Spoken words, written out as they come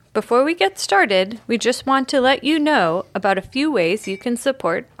Before we get started, we just want to let you know about a few ways you can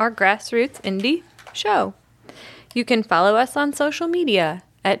support our grassroots indie show. You can follow us on social media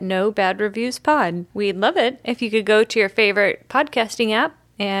at No Bad Reviews Pod. We'd love it if you could go to your favorite podcasting app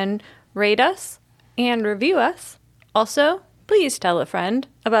and rate us and review us. Also, please tell a friend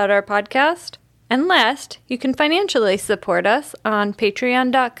about our podcast. And last, you can financially support us on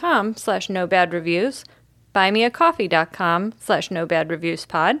patreon.com/nobadreviews,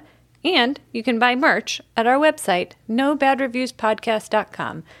 buymeacoffee.com/nobadreviewspod, and you can buy merch at our website,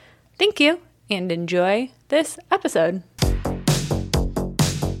 nobadreviewspodcast.com. Thank you, and enjoy this episode.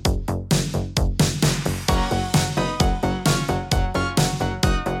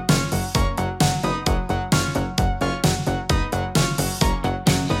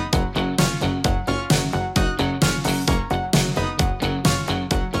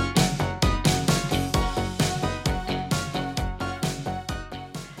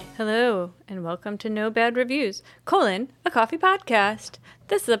 Hello, and welcome to No Bad Reviews, a coffee podcast.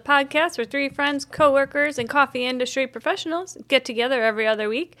 This is a podcast where three friends, coworkers, and coffee industry professionals get together every other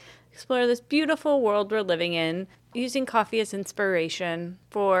week, explore this beautiful world we're living in, using coffee as inspiration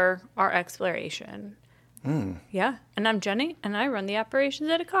for our exploration. Yeah, and I'm Jenny, and I run the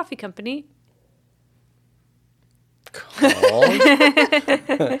operations at a coffee company. Called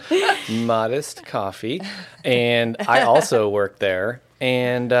Modest Coffee, and I also work there.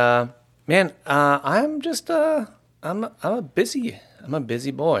 And I'm just I'm a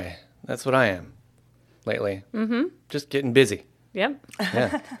busy boy. That's what I am lately. Mm-hmm. Just getting busy. Yep.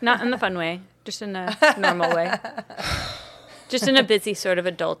 Yeah. Not in the fun way, just in a normal way. Just in a busy sort of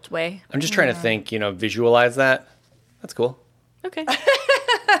adult way. I'm just trying to think, visualize that. That's cool. Okay.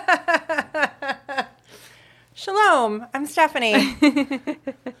 Shalom, I'm Stephanie.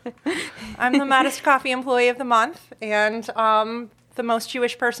 I'm the Modest Coffee Employee of the Month and the most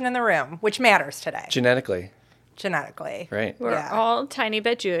Jewish person in the room, which matters today. Genetically. Right. We're all tiny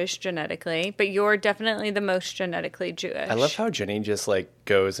bit Jewish genetically, but you're definitely the most genetically Jewish. I love how Jenny just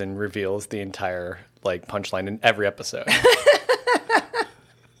goes and reveals the entire punchline in every episode.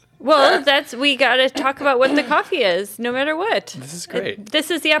 Well, we got to talk about what the coffee is, no matter what. This is great. This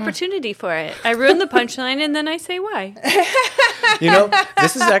is the opportunity for it. I ruin the punchline, and then I say why.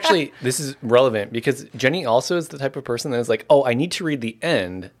 This is relevant because Jenny also is the type of person that is like, oh, I need to read the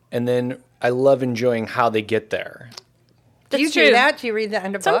end, and then I love enjoying how they get there. Do you do that? Do you read the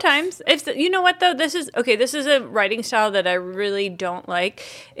end of books? Sometimes. You know what, though? This is a writing style that I really don't like,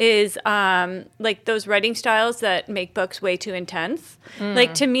 is those writing styles that make books way too intense.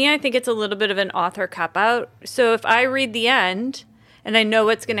 To me, I think it's a little bit of an author cop-out. So if I read the end and I know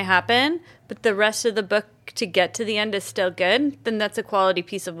what's going to happen, but the rest of the book to get to the end is still good, then that's a quality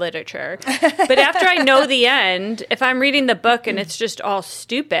piece of literature. But after I know the end, if I'm reading the book and it's just all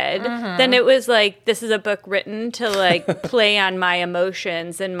stupid, then it was this is a book written to play on my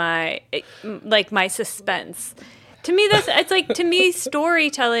emotions and my suspense. To me, to me,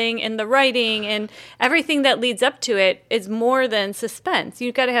 storytelling and the writing and everything that leads up to it is more than suspense.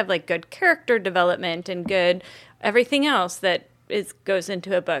 You've got to have good character development and good everything else that goes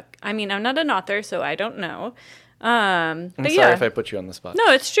into a book. I mean, I'm not an author, so I don't know. I'm sorry if I put you on the spot.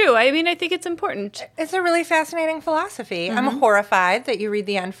 No, it's true. I mean, I think it's important. It's a really fascinating philosophy. I'm horrified that you read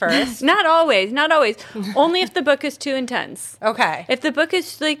the end first. Not always. Only if the book is too intense. Okay. If the book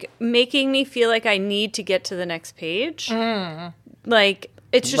is making me feel like I need to get to the next page,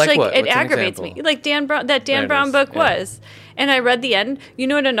 it's just it aggravates me. Like Dan Brown book was. And I read the end. You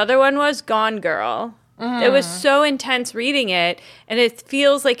know what another one was? Gone Girl. It was so intense reading it, and it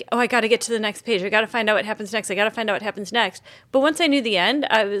feels like, oh, I got to get to the next page. I got to find out what happens next. But once I knew the end,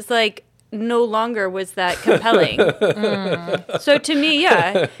 I was no longer was that compelling. So to me,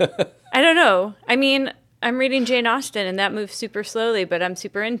 yeah, I don't know. I mean, I'm reading Jane Austen, and that moves super slowly, but I'm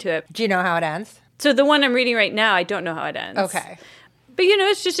super into it. Do you know how it ends? So the one I'm reading right now, I don't know how it ends. Okay. But,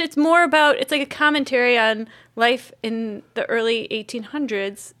 it's more about, it's like a commentary on life in the early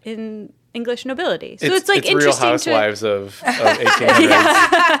 1800s in English nobility. So it's interesting. Real Housewives of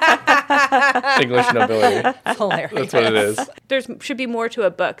 1800s English nobility. Hilarious. That's what it is. There should be more to a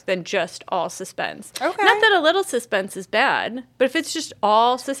book than just all suspense. Okay. Not that a little suspense is bad, but if it's just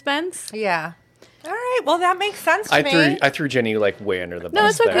all suspense. Yeah. All right. Well, that makes sense to me. I threw Jenny way under the bus. No,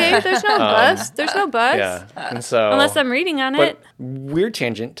 it's okay. There. There's no bus. There's no bus. Yeah. And so unless I'm reading on it. Weird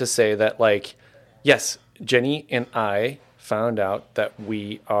tangent to say that yes, Jenny and I found out that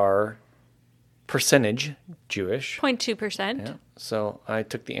we are percentage Jewish. 0.2%. Yeah. So I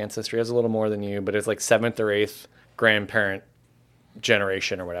took the ancestry as a little more than you, but it's 7th or 8th grandparent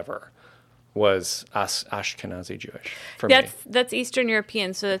generation or whatever. was Ashkenazi Jewish for me. That's Eastern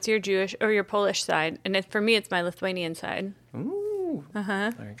European, so that's your Jewish or your Polish side, and for me, it's my Lithuanian side. Ooh.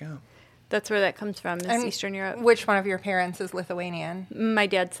 There you go. That's where that comes from. Is Eastern Europe. Which one of your parents is Lithuanian? My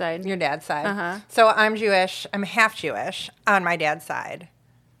dad's side. Your dad's side. So I'm Jewish. I'm half Jewish on my dad's side,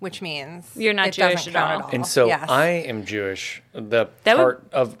 which means you're not Jewish at all. And so I am Jewish. The part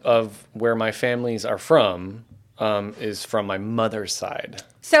of where my families are from is from my mother's side.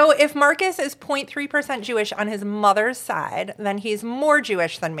 So if Marcus is 0.3% Jewish on his mother's side, then he's more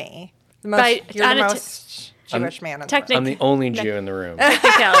Jewish than me. You're the most Jewish man in the room. I'm the only Jew in the room.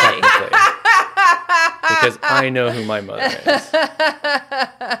 Technicality. Because I know who my mother is.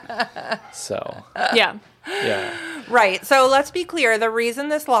 So. Yeah. Right. So let's be clear. The reason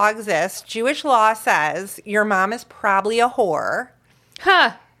this law exists, Jewish law says your mom is probably a whore.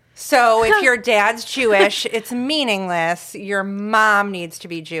 Huh. So if your dad's Jewish, it's meaningless. Your mom needs to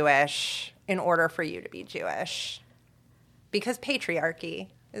be Jewish in order for you to be Jewish. Because patriarchy.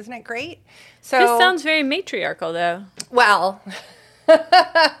 Isn't it great? So this sounds very matriarchal, though. Well,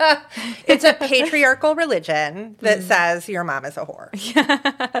 it's a patriarchal religion that says your mom is a whore.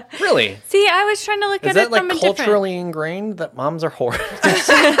 Really? See, I was trying to look at it from a different... Is that like culturally ingrained that moms are whores?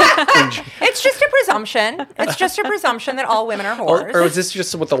 It's just a presumption. It's just a presumption that all women are whores. Or is this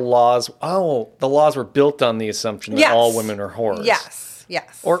just what the laws... Oh, the laws were built on the assumption that all women are whores.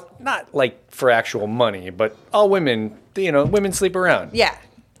 Yes. Or not like for actual money, but all women, women sleep around. Yeah.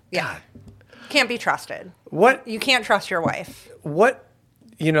 God. Can't be trusted. What? You can't trust your wife. What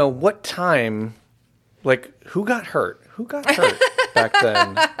time, like, who got hurt? Who got hurt back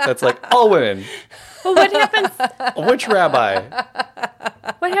then? That's like, all women. Well, what happens? Which rabbi?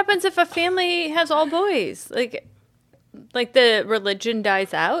 What happens if a family has all boys? Like the religion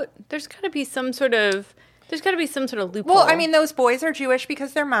dies out? There's got to be some sort of loophole. Well, I mean, those boys are Jewish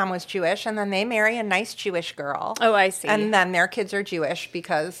because their mom was Jewish, and then they marry a nice Jewish girl. Oh, I see. And then their kids are Jewish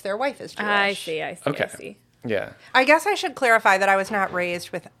because their wife is Jewish. I see. Okay. I see. Yeah. I guess I should clarify that I was not raised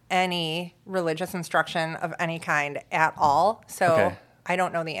with any religious instruction of any kind at all. So I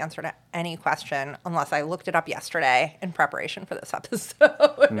don't know the answer to any question unless I looked it up yesterday in preparation for this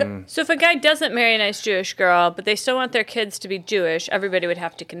episode. So if a guy doesn't marry a nice Jewish girl, but they still want their kids to be Jewish, everybody would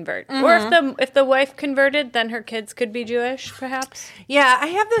have to convert. Or if the wife converted, then her kids could be Jewish, perhaps? Yeah, I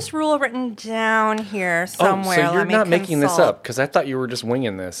have this rule written down here somewhere. Oh, so you're not making this up, because I thought you were just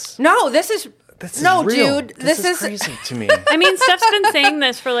winging this. No, this is real. Dude. This is crazy to me. I mean, Steph's been saying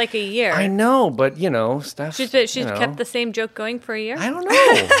this for like a year. I know, but Steph. She's kept the same joke going for a year. I don't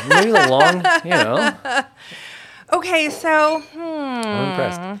know. Maybe the long. Okay, so I'm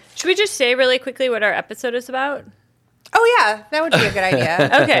impressed. Should we just say really quickly what our episode is about? Oh yeah, that would be a good idea.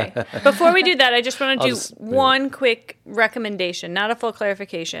 Okay. Before we do that, I just want to do one quick recommendation, not a full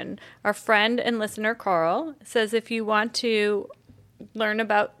clarification. Our friend and listener Carl says if you want to learn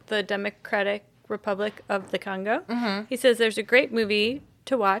about the Democratic Republic of the Congo, he says there's a great movie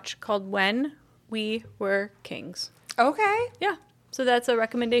to watch called When We Were Kings. Okay. Yeah. So that's a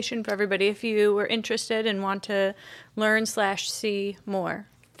recommendation for everybody if you were interested and want to learn/see more.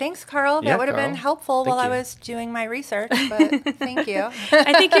 Thanks, Carl. That would have been helpful while I was doing my research, but thank you.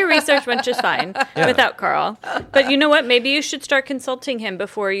 I think your research went just fine without Carl. But you know what? Maybe you should start consulting him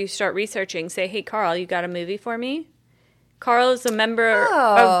before you start researching. Say, hey, Carl, you got a movie for me? Carl is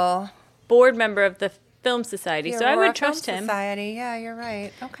a board member of the Film Society, so I would trust him. Society, yeah, you're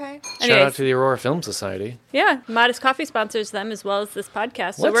right. Okay. Shout out to the Aurora Film Society. Yeah, Modest Coffee sponsors them as well as this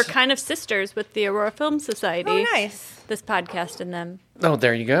podcast. So we're kind of sisters with the Aurora Film Society. Oh, nice. This podcast and them. Oh,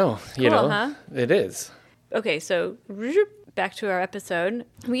 there you go. Cool, huh? It is. Okay, so back to our episode.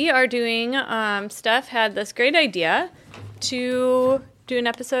 We are doing, Steph had this great idea to do an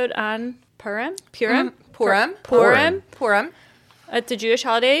episode on Purim. It's a Jewish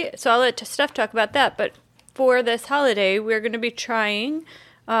holiday, so I'll let Steph talk about that. But for this holiday, we're going to be trying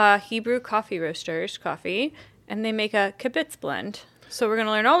Hebrew coffee roasters coffee, and they make a kibbutz blend. So we're going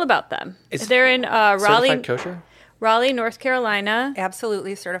to learn all about them. They're in Raleigh, certified kosher? Raleigh, North Carolina.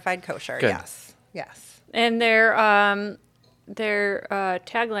 Absolutely certified kosher. Good. Yes. And their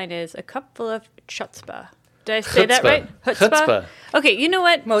tagline is a cup full of chutzpah. Did I say that right? Chutzpah. Okay, you know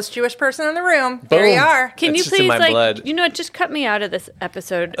what? Most Jewish person in the room. Boom. There you are. Can you That's just in please, my blood. you know what? Just cut me out of this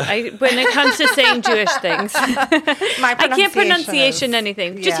episode when it comes to saying Jewish things. I can't pronunciation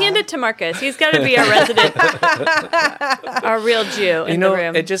anything. Just hand it to Marcus. He's got to be our resident, our real Jew in the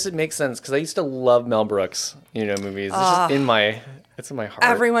room. It makes sense because I used to love Mel Brooks, movies. It's just It's in my heart.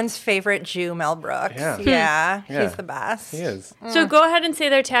 Everyone's favorite Jew, Mel Brooks. Yeah. Yeah, Yeah. he's the best. He is. So go ahead and say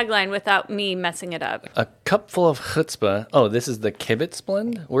their tagline without me messing it up. A cup full of chutzpah. Oh, this is the kibbutz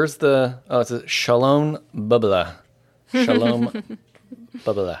blend? Where's the... Oh, it's a Shalom Bubla. Shalom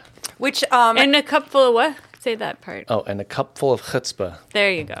Bubla. Which, And a cup full of what? Say that part. Oh, and a cup full of chutzpah.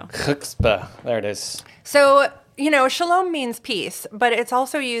 There you go. Chutzpah. There it is. so, shalom means peace, but it's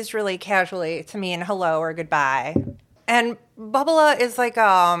also used really casually to mean hello or goodbye. And Bubla is like,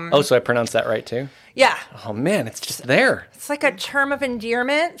 Oh, so I pronounced that right, too? yeah, Oh, man, it's just there. it's like a term of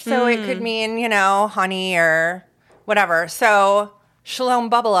endearment. So it could mean, honey or whatever. So Shalom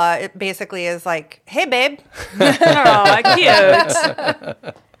Bubla, it basically is like, hey, babe. Oh,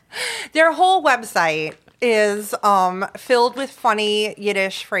 cute. Their whole website is filled with funny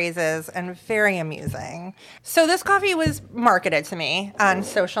Yiddish phrases and very amusing. So this coffee was marketed to me on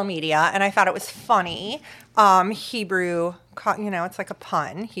social media, and I thought it was funny. Hebrew, it's like a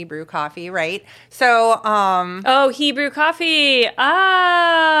pun, Hebrew coffee, right? So, Oh, Hebrew coffee.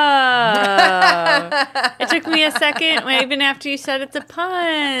 It took me a second, even after you said it's a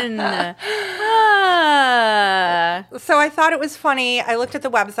pun. So I thought it was funny. I looked at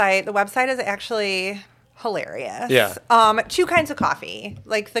the website. The website is actually hilarious. Yeah. 2 kinds of coffee,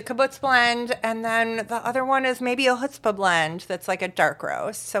 like the kibbutz blend, and then the other one is maybe a chutzpah blend that's like a dark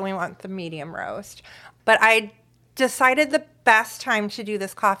roast. So we want the medium roast. But I decided the best time to do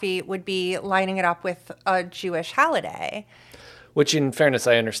this coffee would be lining it up with a Jewish holiday. Which, in fairness,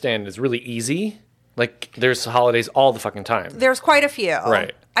 I understand is really easy. Like, there's holidays all the fucking time. There's quite a few.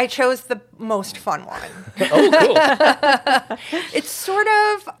 Right. I chose the most fun one. Oh, cool. It's sort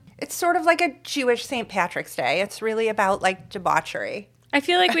of like a Jewish St. Patrick's Day. It's really about like debauchery. I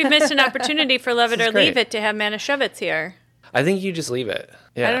feel like we've missed an opportunity for Love It This or is great. Leave It to have Manischewitz here. I think you just leave it.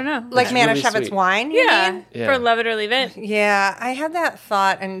 Yeah. I don't know. Like It's really Manischewitz sweet. wine, you Yeah, mean? Yeah. for Love It or Leave It. Yeah, I had that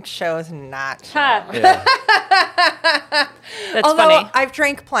thought and chose not to. Ha, Yeah. that's Although funny. I've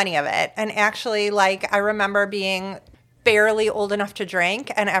drank plenty of it. And actually, like, I remember being barely old enough to drink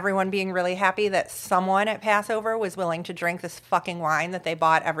and everyone being really happy that someone at Passover was willing to drink this fucking wine that they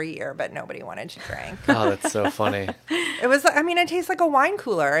bought every year, but nobody wanted to drink. Oh, that's so funny. It tastes like a wine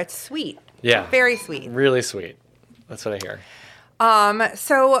cooler. It's sweet. Yeah. Very sweet. Really sweet. That's what I hear.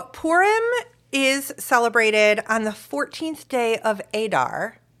 So Purim is celebrated on the 14th day of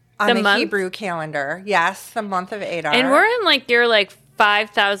Adar on The the month? Hebrew calendar. Yes, the month of Adar. And we're in like year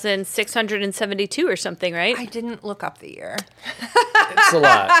 5,672 or something, right? I didn't look up the year. It's a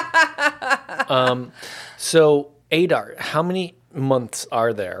lot. So, Adar, how many months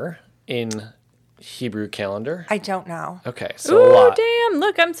are there in Hebrew calendar? I don't know. Okay, so a Ooh, lot. damn.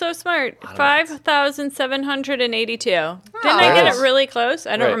 Look, I'm so smart. 5,782. Didn't I There get it it is. really close?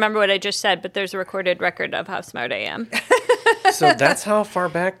 I don't Right. remember what I just said, but there's a recorded record of how smart I am. So that's how far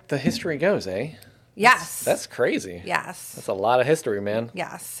back the history goes, eh? Yes. That's crazy. Yes. That's a lot of history, man.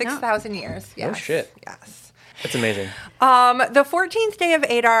 Yes. 6,000 years. Yes. No shit. Yes. That's amazing. The 14th day of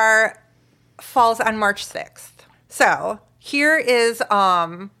Adar falls on March 6th. So here is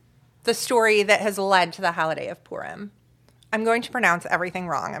the story that has led to the holiday of Purim. I'm going to pronounce everything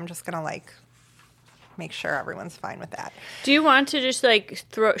wrong. I'm just going to make sure everyone's fine with that. Do you want to just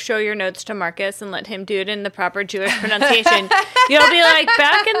show your notes to Marcus and let him do it in the proper Jewish pronunciation? You'll be like,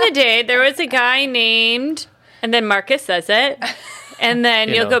 back in the day, there was a guy named, and then Marcus says it. And then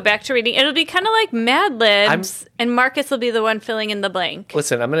you'll go back to reading. It'll be kind of like Mad Libs, and Marcus will be the one filling in the blank.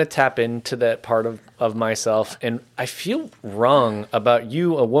 Listen, I'm going to tap into that part of myself, and I feel wrong about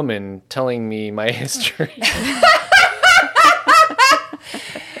you, a woman, telling me my history.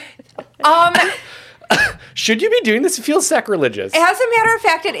 Should you be doing this? It feels sacrilegious. As a matter of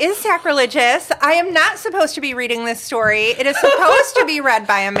fact, it is sacrilegious. I am not supposed to be reading this story. It is supposed to be read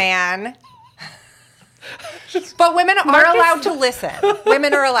by a man. But women are allowed to listen.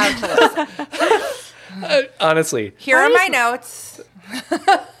 Women are allowed to listen. Honestly. Here are my notes.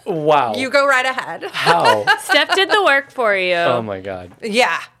 Wow. You go right ahead. How? Steph did the work for you. Oh, my God.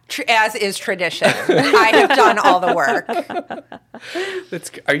 Yeah, as is tradition. I have done all the work.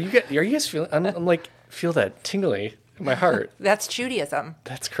 Are you guys feeling? I'm like, feel that tingly in my heart. That's Judaism.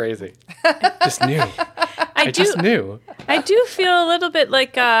 That's crazy. Just knew. I do- just knew. I do feel a little bit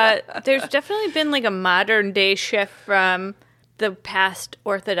like there's definitely been like a modern day shift from the past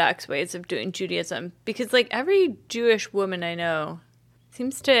Orthodox ways of doing Judaism, because like every Jewish woman I know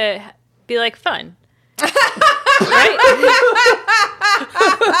seems to be like fun. Right?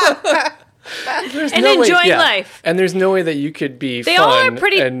 And enjoying life. And there's no way that you could be They all are fun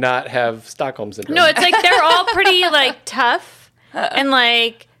pretty- and not have Stockholm syndrome. No, it's like they're all pretty like tough and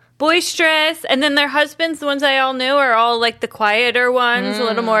like boisterous, and then their husbands, the ones I all knew, are all like the quieter ones, a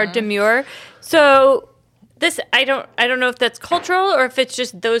little more demure. So this, I don't know if that's cultural or if it's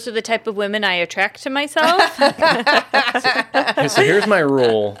just those are the type of women I attract to myself. So here's my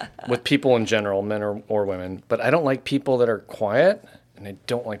rule with people in general, men or women, but I don't like people that are quiet, and I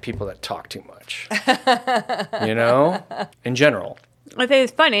don't like people that talk too much. In general. I think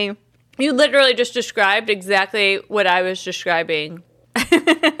it's funny. You literally just described exactly what I was describing. All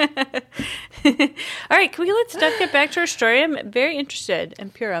right, let's get back to our story? I'm very interested in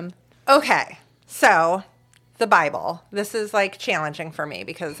Purim. Okay, so the Bible. This is like challenging for me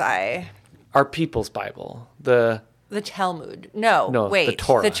because Our people's Bible. The Talmud. No, wait. The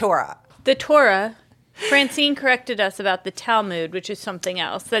Torah. The Torah. Francine corrected us about the Talmud, which is something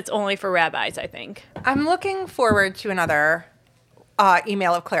else. That's only for rabbis, I think. I'm looking forward to another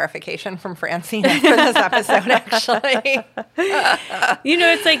email of clarification from Francine for this episode, actually.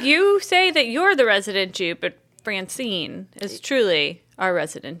 It's like you say that you're the resident Jew, but Francine is truly our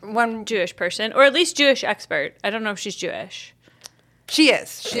resident Jewish person, or at least Jewish expert. I don't know if she's Jewish. She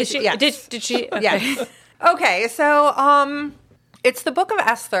is. Yes. Did she? Okay. Yes. Okay, so it's the book of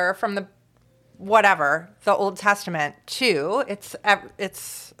Esther from the Old Testament too. It's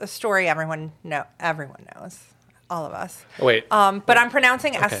a story everyone knows. All of us. Wait. But I'm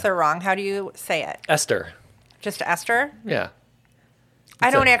pronouncing Esther wrong. How do you say it? Esther. Just Esther? Yeah.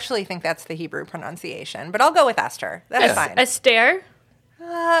 I don't actually think that's the Hebrew pronunciation, but I'll go with Esther. That's fine. Esther?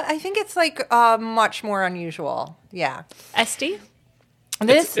 I think it's like much more unusual. Yeah. Esty?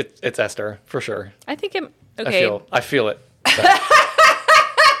 It's Esther, for sure. I think it... Okay. I feel it.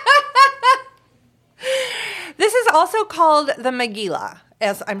 This is also called the Megillah,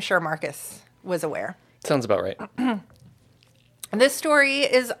 as I'm sure Marcus was aware. Sounds about right. This story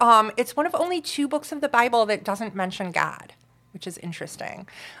is, it's one of only 2 books of the Bible that doesn't mention God, which is interesting.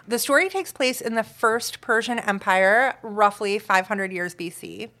 The story takes place in the First Persian Empire, roughly 500 years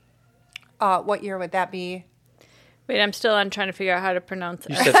BC. What year would that be? Wait, I'm still trying to figure out how to pronounce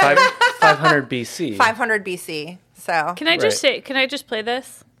it. You said 500 BC. 500 BC, so. Can I just play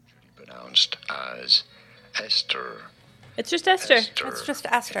this? Pronounced as Esther. It's just Esther. It's just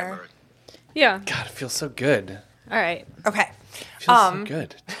Esther. Yeah. God, it feels so good. All right. Okay. It feels so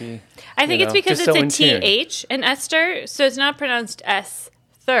good. I think it's because just it's so a in tune. TH in Esther, so it's not pronounced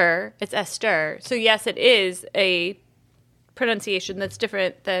Esther, it's Esther. So yes, it is a pronunciation that's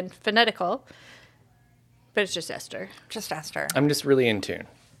different than phonetical, but it's just Esther. Just Esther. I'm just really in tune.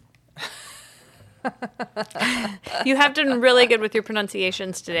 You have done really good with your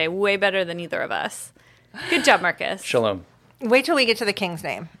pronunciations today, way better than either of us. Good job, Marcus. Shalom. Wait till we get to the king's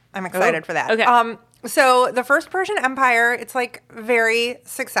name. I'm excited for that. Okay. So the First Persian Empire, it's like very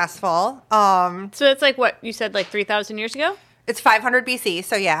successful. So it's like what you said, like 3,000 years ago? It's 500 BC,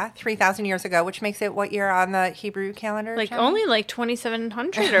 so yeah, 3,000 years ago, which makes it what year on the Hebrew calendar? Like Jen? only like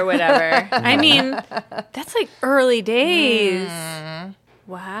 2,700 or whatever. I mean, that's like early days.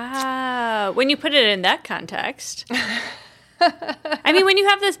 Wow. When you put it in that context. I mean, when you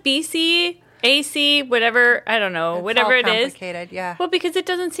have this BC, AC, whatever, I don't know, whatever it is. Complicated, yeah. Well, because it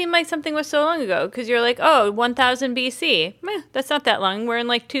doesn't seem like something was so long ago. Because you're like, oh, 1,000 BC. Meh, that's not that long. We're in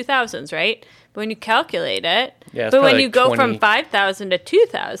like 2000s, right? But when you calculate it, Yeah, it's but when probably you like go 20 from 5,000 to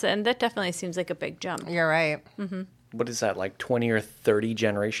 2,000, that definitely seems like a big jump. You're right. What is that, like 20 or 30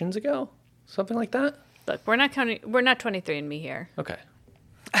 generations ago? Something like that? Look, we're not counting. We're not 23andMe here. Okay.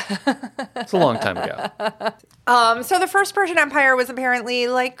 It's a long time ago. So the First Persian Empire was apparently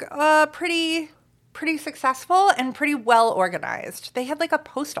like pretty successful and pretty well organized. They had like a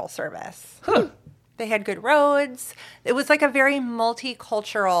postal service. Huh. They had good roads. It was like a very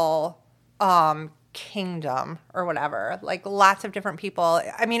multicultural kingdom or whatever. Like lots of different people.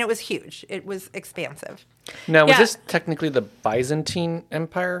 I mean, it was huge. It was expansive. Now, was Yeah. this technically the Byzantine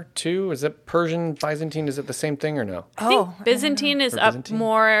Empire too? Is it Persian, Byzantine? Is it the same thing or no? I think Byzantine is up Byzantine?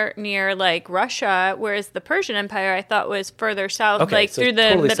 more near like Russia, whereas the Persian Empire I thought was further south, Okay, like so through the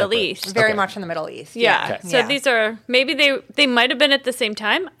totally Middle separate. East. Very Okay. much in the Middle East. Yeah. Okay. So Yeah. these are maybe they might have been at the same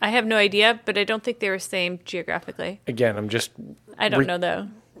time. I have no idea, but I don't think they were same geographically. Again, I'm just I don't know though.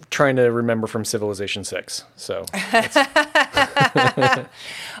 trying to remember from Civilization 6. So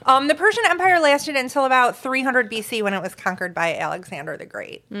The Persian Empire lasted until about 300 BC when it was conquered by Alexander the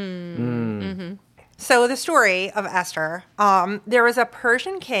Great. So the story of Esther, there was a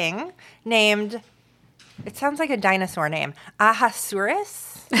Persian king named, it sounds like a dinosaur name,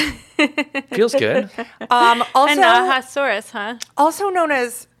 Ahasuerus. feels good. And Also, Ahasuerus, huh? also known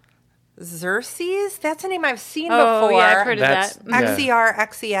as Xerxes. That's a name I've seen Oh, before. yeah, I've heard of That's- that. Yeah.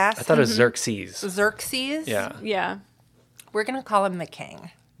 XERXES. I thought it was Xerxes. Xerxes. Yeah. Yeah. We're going to call him the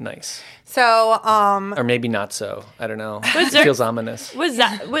king. Nice. So, Or maybe not so. I don't know. Was It feels ominous. Was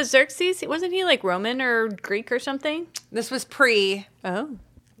Xerxes? Wasn't he like Roman or Greek or something? this was Oh,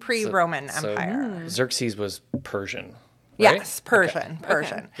 pre-Roman So Empire. Xerxes was Persian, right? Yes, Persian.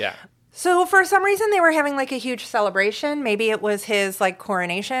 Yeah. So for some reason they were having like a huge celebration. Maybe it was his like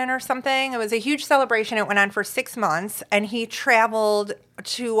coronation or something. It was a huge celebration. It went on for 6 months, and he traveled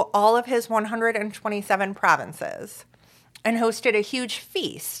to all of his 127 provinces and hosted a huge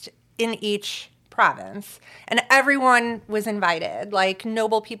feast in each province. And everyone was invited. Like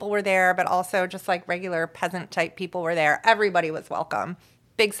noble people were there, but also just like regular peasant type people were there. Everybody was welcome.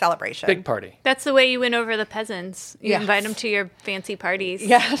 Big celebration. Big party. that's the way you win over the peasants. You Yes. invite them to your fancy parties.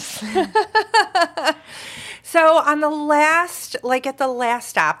 Yes. So on the last, like at the last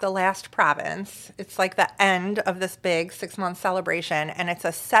stop, the last province, it's like the end of this big 6-month celebration, and it's a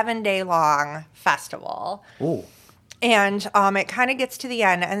 7-day long festival. Ooh. And it kind of gets to the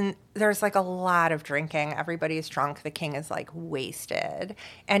end, and there's like a lot of drinking. Everybody's drunk. The king is like wasted,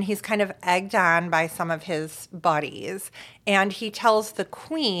 and he's kind of egged on by some of his buddies. And he tells the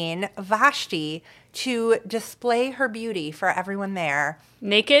queen, Vashti, to display her beauty for everyone there,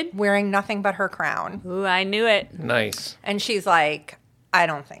 Naked? wearing nothing but her crown. Ooh, I knew it. Nice. And she's like, I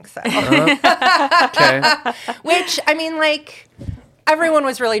don't think so. Okay. Which, I mean, like, everyone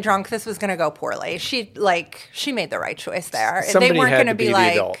was really drunk. This was going to go poorly. She made the right choice there. Somebody they weren't had going to to be be the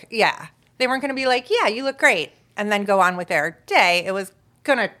like, adult. yeah. They weren't going to be like, yeah, you look great, and then go on with their day. It was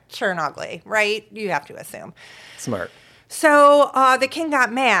going to turn ugly, right? You have to assume. Smart. So the king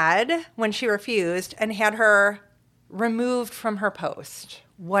got mad when she refused and had her removed from her post,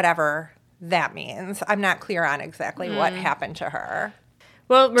 whatever that means. I'm not clear on exactly what happened to her.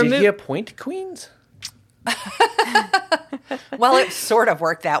 Well, Did he appoint queens? Well, it sort of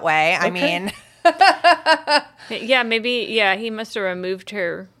worked that way. I mean, yeah, maybe. Yeah, he must have removed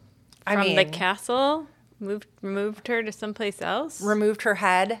her from the mean- castle. Removed her to someplace else. removed her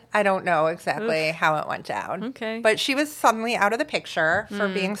head. I don't know exactly how it went down. Okay. But she was suddenly out of the picture for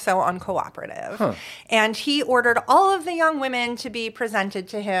being so uncooperative. And he ordered all of the young women to be presented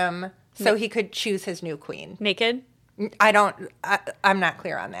to him so he could choose his new queen. Naked. I'm not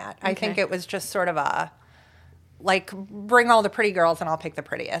clear on that. I think it was just sort of a, like, bring all the pretty girls and I'll pick the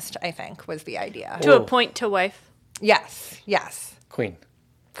prettiest, I think, was the idea. To appoint to wife. Yes. Queen.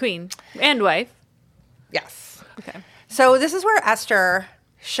 Queen. And wife. Yes. Okay. So this is where Esther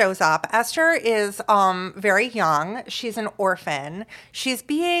shows up. Esther is very young. She's an orphan. She's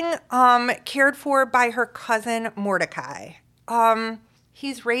being cared for by her cousin Mordecai.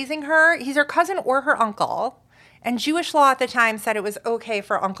 He's raising her. He's her cousin or her uncle. And Jewish law at the time said it was okay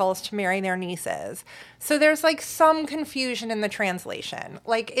for uncles to marry their nieces. So there's like some confusion in the translation.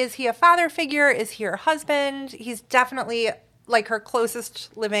 Like, is he a father figure? Is he her husband? He's definitely like her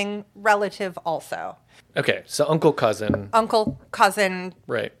closest living relative also. Okay, so uncle, cousin. Uncle, cousin,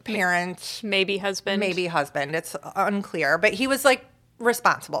 Right. parent, Maybe husband. maybe husband. It's unclear. But he was like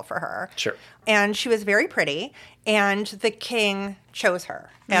responsible for her. Sure. And she was very pretty. And the king chose her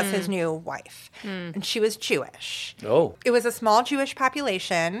as his new wife. And she was Jewish. Oh. It was a small Jewish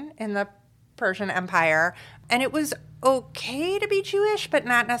population in the Persian Empire. And it was okay to be Jewish, but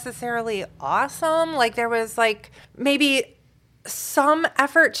not necessarily awesome. Like there was like maybe some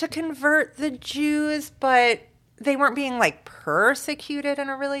effort to convert the Jews, but they weren't being like persecuted in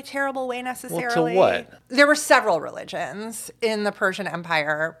a really terrible way necessarily. what? There were several religions in the Persian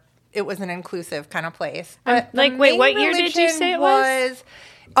Empire. It was an inclusive kind of place. But the like, wait, main what year did you religion say it was?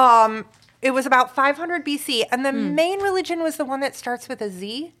 It was about 500 BC, and the main religion was the one that starts with a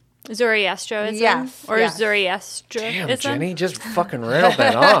Z. Zoroastrianism? Yes, Or yes. Zoroastrianism? Damn, Jenny just fucking railed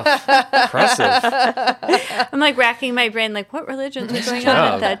that off. Impressive. I'm like racking my brain, like, what religions were going on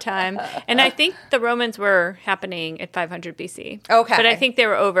job. at that time? And I think the Romans were happening at 500 BC. Okay. But I think they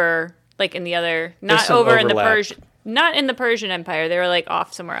were over, like, in the other, not some over in the overlap. Persian, not in the Persian Empire. They were, like,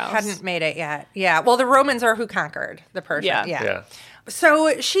 off somewhere else. Hadn't made it yet. Yeah. Well, the Romans are who conquered the Persian. Yeah. Yeah.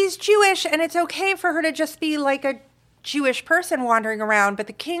 So she's Jewish, and it's okay for her to just be like a Jewish person wandering around, but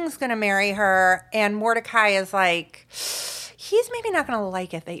the king's going to marry her, and Mordecai is like, he's maybe not going to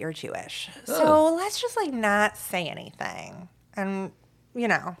like it that you're Jewish. So let's just like not say anything. And, you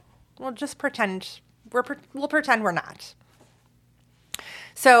know, we'll just pretend we'll pretend we're not.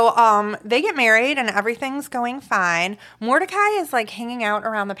 So they get married and everything's going fine. Mordecai is like hanging out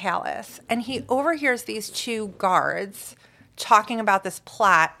around the palace, and he overhears these two guards talking about this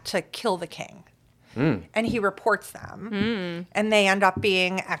plot to kill the king. And he reports them, and they end up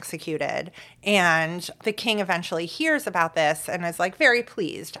being executed. And the king eventually hears about this and is like very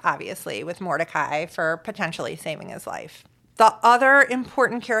pleased, obviously, with Mordecai for potentially saving his life. The other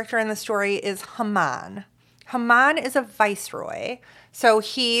important character in the story is Haman. Haman is a viceroy, so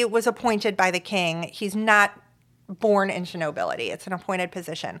he was appointed by the king. He's not born into nobility. It's an appointed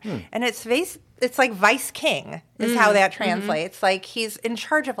position. And it's like vice king is how that translates. Like he's in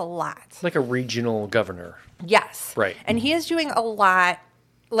charge of a lot. Like a regional governor. Yes. Right. And he is doing a lot,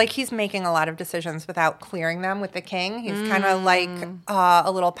 like he's making a lot of decisions without clearing them with the king. He's kind of like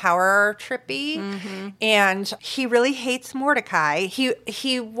a little power trippy. And he really hates Mordecai.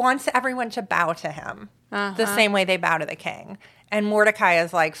 He wants everyone to bow to him the same way they bow to the king. And Mordecai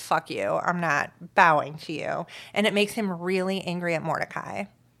is like, fuck you, I'm not bowing to you. And it makes him really angry at Mordecai.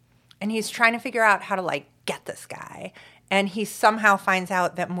 And he's trying to figure out how to, like, get this guy. And he somehow finds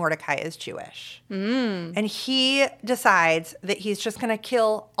out that Mordecai is Jewish. And he decides that he's just going to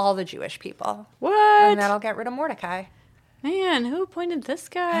kill all the Jewish people. What? And that'll get rid of Mordecai. Man, who appointed this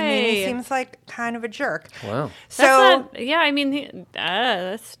guy? I mean, he seems like kind of a jerk. Wow. So,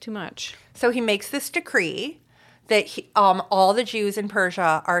 that's too much. So he makes this decree that all the Jews in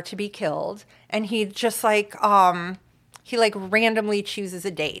Persia are to be killed, and he just he randomly chooses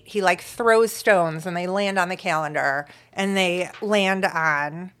a date. He throws stones, and they land on the calendar, and they land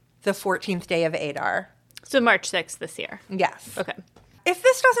on the 14th day of Adar. So March 6th this year. Yes. Okay. If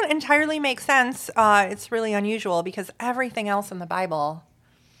this doesn't entirely make sense, it's really unusual because everything else in the Bible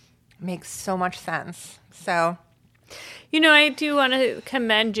makes so much sense. So. I do want to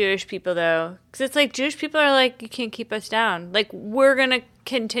commend Jewish people, though, because it's like Jewish people are like, you can't keep us down. Like, we're going to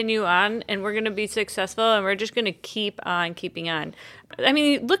continue on, and we're going to be successful, and we're just going to keep on keeping on. I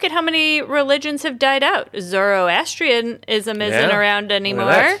mean, look at how many religions have died out. Zoroastrianism isn't around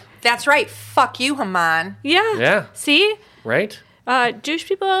anymore. That's right. Fuck you, Haman. Yeah. Yeah. See? Right? Jewish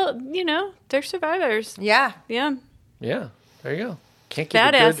people, they're survivors. Yeah. Yeah. Yeah. There you go. Can't keep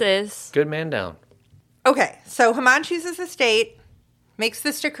Badasses. good man down. Okay, so Haman chooses a state, makes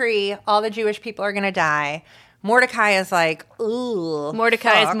this decree, all the Jewish people are going to die. Mordecai is like, ooh.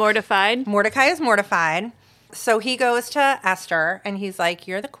 Mordecai is mortified. Mordecai is mortified. So he goes to Esther, and he's like,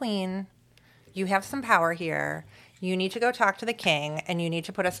 you're the queen. You have some power here. You need to go talk to the king, and you need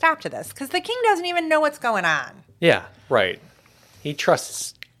to put a stop to this. Because the king doesn't even know what's going on. Yeah, right. He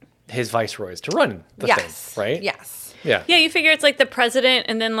trusts his viceroys to run the thing, right? Yes. Yeah. Yeah, you figure it's like the president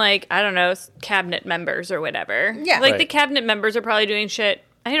and then cabinet members or whatever. Yeah. Like Right. the cabinet members are probably doing shit.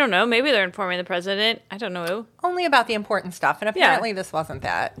 I don't know. Maybe they're informing the president. I don't know. Only about the important stuff. And apparently this wasn't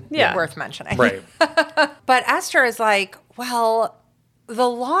that worth mentioning. Right. But Esther is like, well, the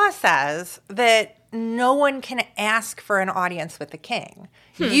law says that no one can ask for an audience with the king.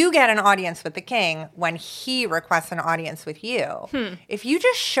 You get an audience with the king when he requests an audience with you. If you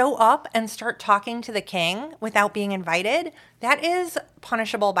just show up and start talking to the king without being invited, that is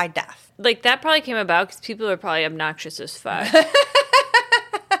punishable by death. Like, that probably came about because people are probably obnoxious as fuck.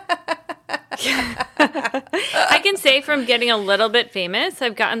 I can say from getting a little bit famous,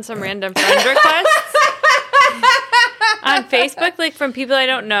 I've gotten some random friend requests on Facebook, like from people I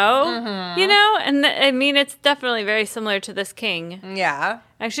don't know, and I mean, it's definitely very similar to this king. Yeah.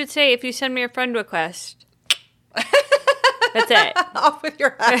 I should say, if you send me a friend request, that's it. Off with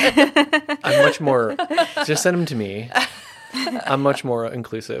your head. I'm much more, just send them to me. I'm much more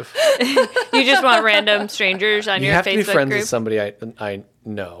inclusive. You just want random strangers on your You have Facebook to be friends group? with somebody I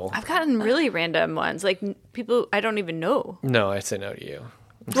know. I've gotten really random ones, like people I don't even know. No, I say no to you.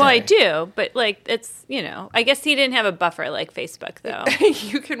 Well, I do, but it's, I guess he didn't have a buffer like Facebook, though.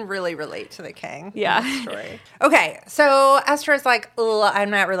 You can really relate to the king. Yeah. In this story. Okay, so Esther is like, I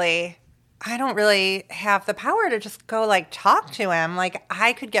don't really have the power to just go talk to him. Like,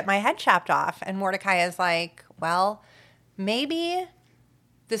 I could get my head chopped off. And Mordecai is like, well, maybe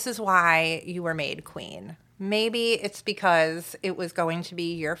this is why you were made queen. Maybe it's because it was going to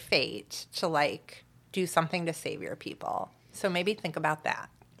be your fate to do something to save your people. So maybe think about that.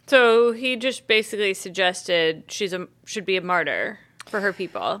 So he just basically suggested should be a martyr for her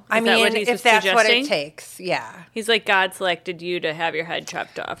people. I mean, if that's what it takes, yeah. He's like, God selected you to have your head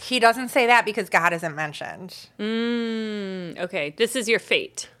chopped off. He doesn't say that because God isn't mentioned. Okay, this is your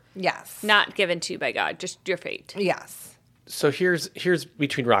fate. Yes. Not given to you by God, just your fate. Yes. So here's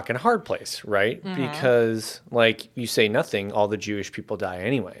between rock and a hard place, right? Because you say nothing, all the Jewish people die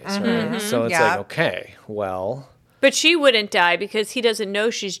anyways, right? So it's okay, well. But she wouldn't die because he doesn't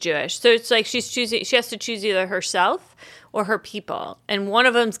know she's Jewish. So it's like she has to choose either herself or her people. And one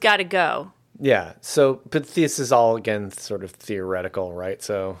of them's got to go. Yeah. So, but this is all, again, sort of theoretical, right?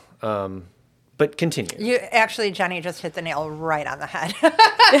 So, but continue. Jenny just hit the nail right on the head.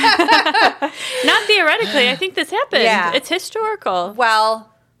 Not theoretically. I think this happened. Yeah. It's historical.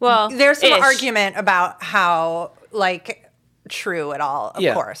 Well, there's some ish. argument about how, true at all,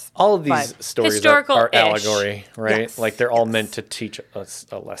 of course. All of these But stories Historical-ish. are allegory, right? Yes, Like they're all yes. meant to teach us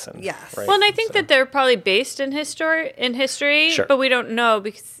a lesson. Yes. Right? Well, and I think that they're probably based in history, Sure. but we don't know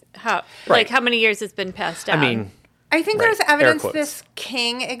because Right. how many years it's been passed I down. mean, I think Right. there's Air evidence quotes. this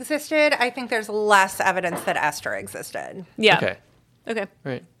king existed. I think there's less evidence that Esther existed. yeah. okay. Okay.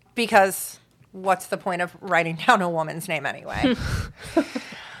 Right. Because what's the point of writing down a woman's name anyway?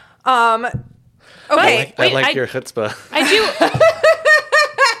 Okay. I Wait, like I- your chutzpah.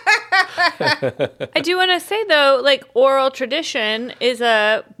 I do want to say though, like oral tradition is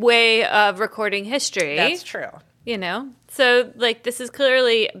a way of recording history. That's true. You know, so like this has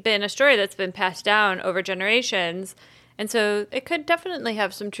clearly been a story that's been passed down over generations, and so it could definitely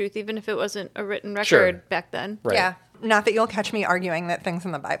have some truth, even if it wasn't a written record Sure. back then. Right. Yeah. Not that you'll catch me arguing that things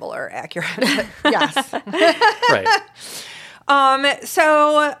in the Bible are accurate. But yes. Right.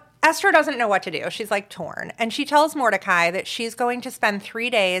 So Esther doesn't know what to do. She's like torn. And she tells Mordecai that she's going to spend 3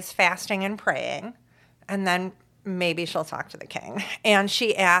 days fasting and praying. And then maybe she'll talk to the king. And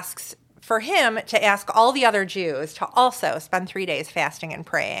she asks for him to ask all the other Jews to also spend 3 days fasting and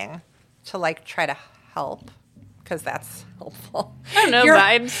praying to like try to help. Because that's helpful. I don't know,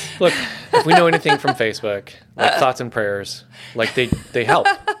 vibes. Look, if we know anything from Facebook, like thoughts and prayers, like they help.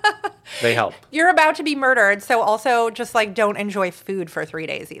 They help. You're about to be murdered, so also just like don't enjoy food for 3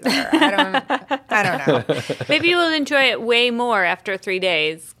 days either. I don't know. Maybe you will enjoy it way more after 3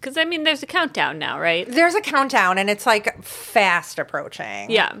 days, because I mean, there's a countdown now, right? There's a countdown, and it's like fast approaching.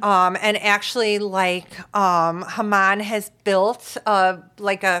 Yeah. And actually, like Haman has built a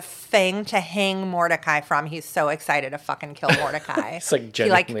thing to hang Mordecai from. He's so excited to fucking kill Mordecai. It's like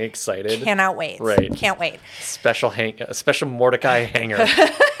genuinely excited. Cannot wait. Right. Can't wait. A special Mordecai hanger.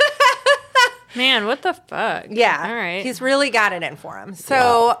 Man, what the fuck? Yeah. All right. He's really got it in for him.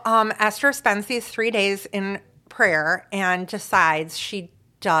 So Esther spends these 3 days in prayer and decides she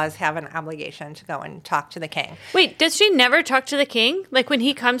does have an obligation to go and talk to the king. Wait, does she never talk to the king? Like when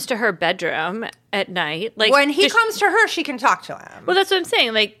he comes to her bedroom at night? Like When he does- comes to her, she can talk to him. Well, that's what I'm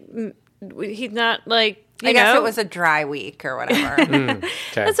saying. Like he's not like I guess it was a dry week or whatever. Okay.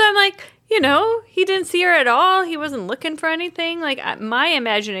 That's why I'm like, he didn't see her at all. He wasn't looking for anything. Like I'm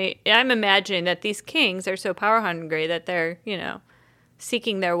imagining that these kings are so power hungry that they're,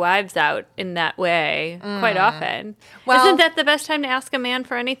 seeking their wives out in that way quite often. Well- Isn't that the best time to ask a man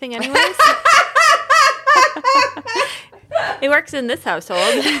for anything anyways? It works in this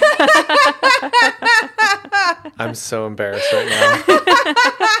household. I'm so embarrassed right now.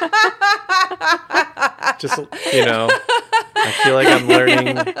 Just, I feel like I'm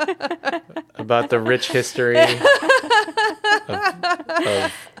learning about the rich history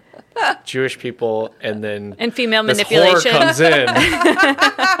of Jewish people, and then And female this manipulation. horror comes in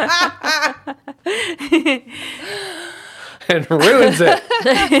and ruins it.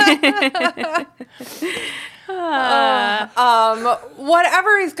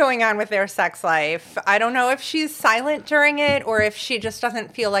 Whatever is going on with their sex life, I don't know if she's silent during it or if she just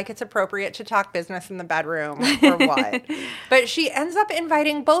doesn't feel like it's appropriate to talk business in the bedroom or what. But she ends up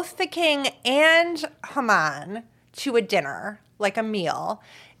inviting both the king and Haman to a dinner, like a meal.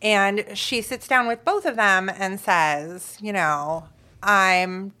 And she sits down with both of them and says,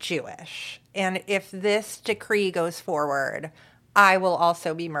 I'm Jewish. And if this decree goes forward, I will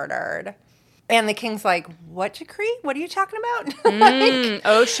also be murdered. And the king's like, what decree? What are you talking about?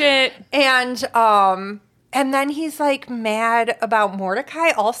 Oh, shit. And then he's like mad about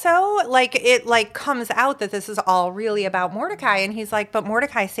Mordecai also. Like it comes out that this is all really about Mordecai. And he's like, but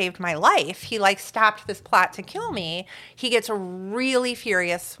Mordecai saved my life. He stopped this plot to kill me. He gets really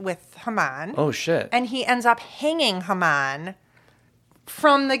furious with Haman. Oh, shit. And he ends up hanging Haman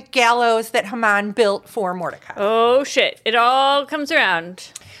from the gallows that Haman built for Mordecai. Oh, shit. It all comes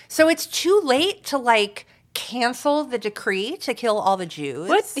around. So it's too late to cancel the decree to kill all the Jews.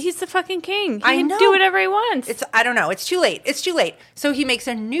 What? He's the fucking king. He I can know. do whatever he wants. I don't know. It's too late. It's too late. So he makes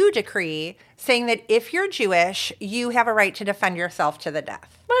a new decree saying that if you're Jewish, you have a right to defend yourself to the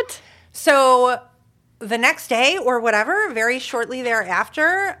death. What? So the next day or whatever, very shortly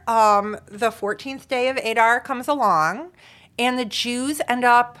thereafter, the 14th day of Adar comes along, and the Jews end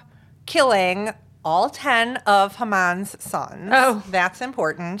up killing all 10 of Haman's sons. Oh. That's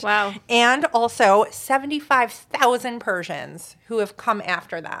important. Wow. And also 75,000 Persians who have come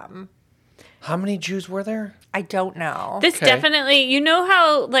after them. How many Jews were there? I don't know. This Okay. definitely,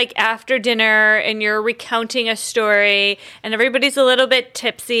 how after dinner and you're recounting a story and everybody's a little bit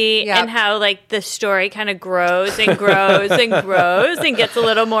tipsy Yep. and how the story kind of grows and grows and grows and gets a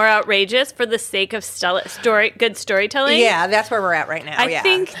little more outrageous for the sake of good storytelling. Yeah, that's where we're at right now. I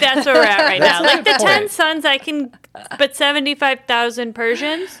think that's where we're at right now. That's a The good 10 point. sons I can but 75,000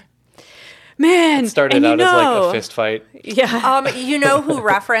 Persians? Man, Started out as like a fist fight. Yeah. You know who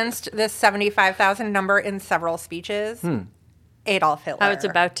referenced this 75,000 number in several speeches? Adolf Hitler. I was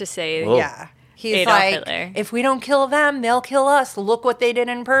about to say, Whoa. Yeah. He's Adolf like, Hitler. if we don't kill them, they'll kill us. Look what they did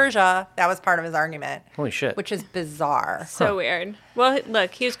in Persia. That was part of his argument. Holy shit. Which is bizarre. so weird. Well,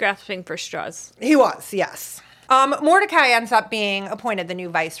 look, he was grasping for straws. He was, yes. Mordecai ends up being appointed the new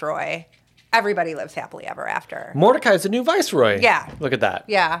viceroy. Everybody lives happily ever after. Mordecai's the new viceroy. Yeah. Look at that.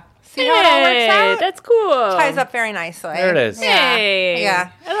 Yeah. See how it all works Hey, out? that's cool. Ties up very nicely. There it is. Yeah. Hey,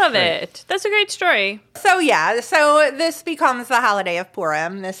 Yeah. I love it. That's a great story. So this becomes the holiday of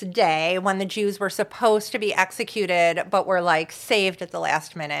Purim, this day when the Jews were supposed to be executed but were like saved at the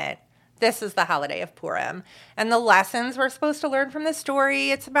last minute. This is the holiday of Purim. And the lessons we're supposed to learn from this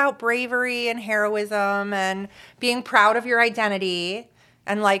story, it's about bravery and heroism and being proud of your identity.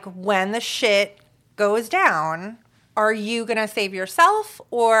 And like when the shit goes down, are you going to save yourself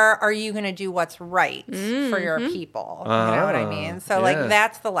or are you going to do what's right for your people? You know what I mean? So yeah. like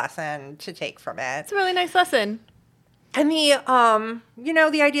that's the lesson to take from it. It's a really nice lesson. And the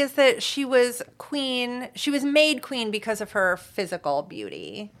idea is that she was queen. She was made queen because of her physical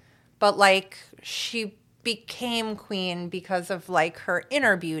beauty, but like she became queen because of like her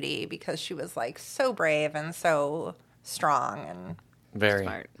inner beauty, because she was like so brave and so strong and Very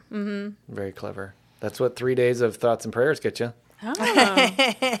Smart. Very clever. That's what 3 days of thoughts and prayers get you. Oh.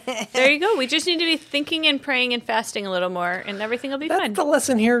 There you go. We just need to be thinking and praying and fasting a little more, and everything will be That's fine. the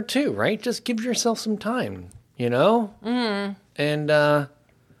lesson here too, right? Just give yourself some time, you know? Mm. And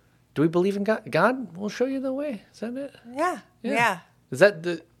do we believe in God? God will show you the way. Is that it? yeah. Is that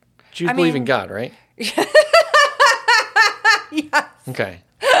the Jews I believe in mean- God, right? Yes. Okay.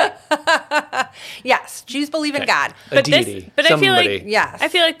 Yes. Jews believe in God. A deity. I feel like somebody. Yes. I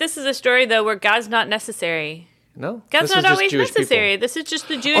feel like this is a story though where God's not necessary. No? God's This is not just always Jewish necessary. people. This is just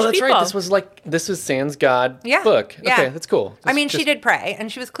the Jewish Oh, that's people. right. This was Sans God Yeah. book. Yeah. Okay, that's cool. I mean, Just- she did pray,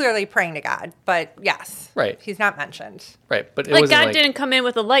 and she was clearly praying to God. But yes, Right. he's not mentioned. Right, but it Like wasn't God didn't come in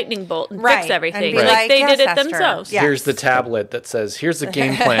with a lightning bolt and Right, fix everything. and be Like like, they "Yes, did it Esther." themselves. Yeah. Here's the tablet that says, here's the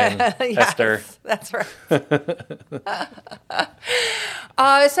game plan, Esther. That's right.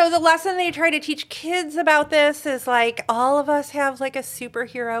 So the lesson they try to teach kids about this is like all of us have like a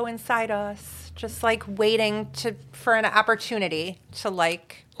superhero inside us, just like waiting for an opportunity to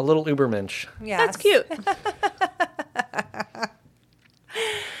like. A little Ubermensch. Yes. That's cute.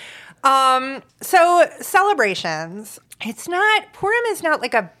 So celebrations. Purim is not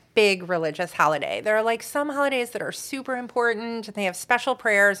like a big religious holiday. There are like some holidays that are super important and they have special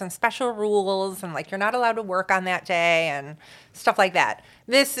prayers and special rules and like you're not allowed to work on that day and stuff like that.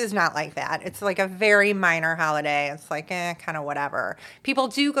 This is not like that. It's like a very minor holiday. It's like kind of whatever. People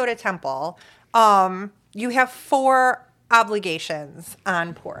do go to temple. You have 4 obligations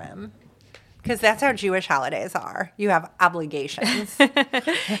on Purim. Because that's how Jewish holidays are. You have obligations.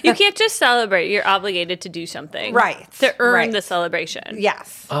 You can't just celebrate. You're obligated to do something. Right, To earn right. the celebration.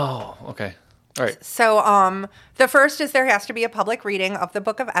 Yes. Oh, okay. All right. So the first is there has to be a public reading of the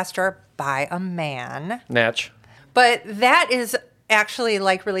book of Esther by a man. Natch. But that is actually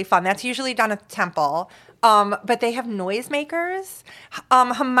like really fun. That's usually done at the temple. But they have noisemakers.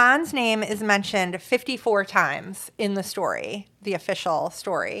 Haman's name is mentioned 54 times in the story, the official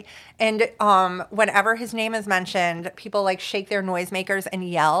story. And whenever his name is mentioned, people like shake their noisemakers and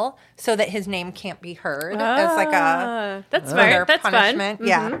yell so that his name can't be heard as like a That's their smart. That's punishment.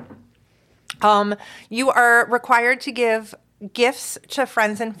 fun. Yeah. You are required to give gifts to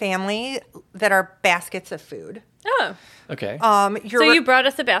friends and family that are baskets of food. Oh. Okay. So you brought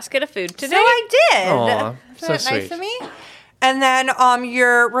us a basket of food today? So I did. Aw, Isn't so that nice sweet. of me? And then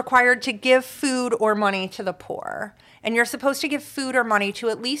you're required to give food or money to the poor. And you're supposed to give food or money to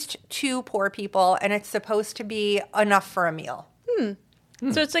at least 2 poor people, and it's supposed to be enough for a meal. So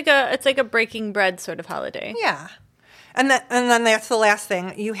it's like a breaking bread sort of holiday. Yeah. And then that's the last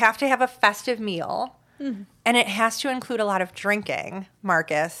thing. You have to have a festive meal. And it has to include a lot of drinking.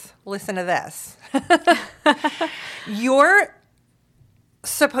 Marcus, listen to this. You're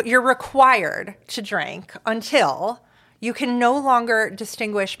required to drink until you can no longer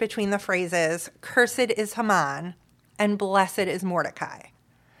distinguish between the phrases, cursed is Haman and blessed is Mordecai.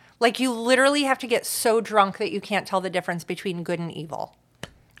 Like you literally have to get so drunk that you can't tell the difference between good and evil.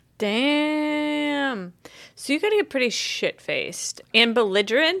 Damn. So you got to get pretty shit-faced and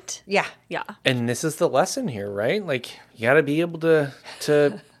belligerent. Yeah. Yeah. And this is the lesson here, right? Like, you got to be able to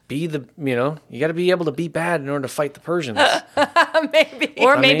be you got to be able to be bad in order to fight the Persians. Maybe.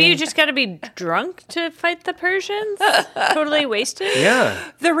 Or maybe you just got to be drunk to fight the Persians. Totally wasted. Yeah.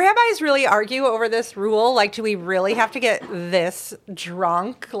 The rabbis really argue over this rule. Like, do we really have to get this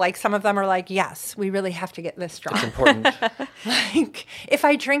drunk? Like, some of them are like, yes, we really have to get this drunk. It's important. Like, if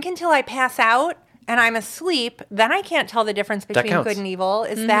I drink until I pass out and I'm asleep, then I can't tell the difference between counts. good and evil.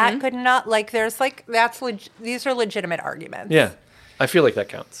 Is that good enough? Like, there's like, these are legitimate arguments. Yeah. I feel like that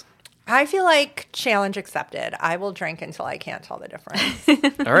counts. I feel like challenge accepted. I will drink until I can't tell the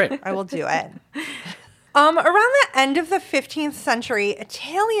difference. All right. I will do it. Around the end of the 15th century,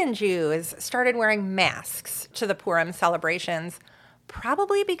 Italian Jews started wearing masks to the Purim celebrations,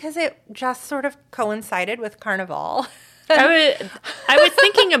 probably because it just sort of coincided with Carnival. I was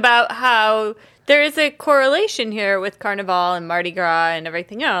thinking about how there is a correlation here with Carnival and Mardi Gras and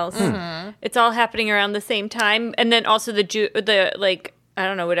everything else. It's all happening around the same time, and then also I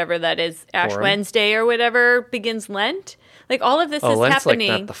don't know, whatever that is, Ash Purim? Wednesday or whatever begins Lent. Like, all of this is Lent's happening.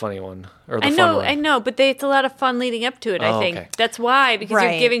 like not the funny one or the fun one. I know, but it's a lot of fun leading up to it, I think. Okay. That's why, because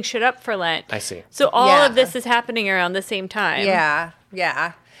Right. you're giving shit up for Lent. I see. So all Yeah. of this is happening around the same time. Yeah.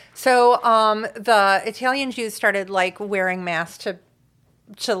 So the Italian Jews started like wearing masks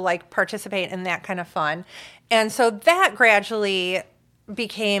to like participate in that kind of fun. And so that gradually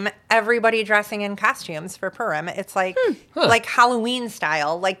became everybody dressing in costumes for Purim. It's like like Halloween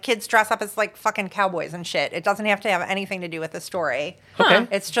style. Like, kids dress up as like fucking cowboys and shit. It doesn't have to have anything to do with the story. Okay.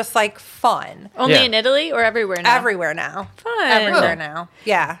 It's just like fun. Only Yeah. in Italy or everywhere now? Everywhere now. Fun. Everywhere now.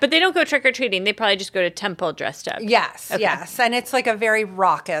 Yeah. But they don't go trick-or-treating. They probably just go to temple dressed up. Yes, yes. And it's like a very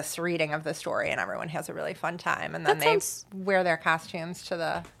raucous reading of the story, and everyone has a really fun time. And then That they sounds- wear their costumes to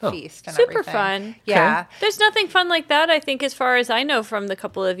the feast and Super everything. fun. Yeah. There's nothing fun like that, I think, as far as I know from the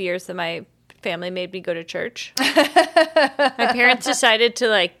couple of years that my family made me go to church. My parents decided to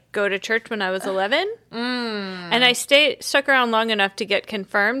like go to church when I was 11. And I stuck around long enough to get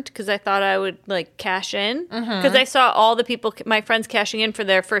confirmed because I thought I would like cash in. Because I saw all the people, my friends, cashing in for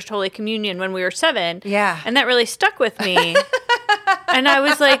their first Holy Communion when we were 7. Yeah. And that really stuck with me. And I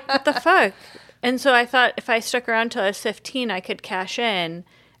was like, what the fuck? And so I thought if I stuck around till I was 15, I could cash in.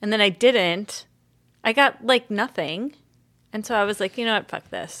 And then I didn't. I got like nothing. And so I was like, you know what? Fuck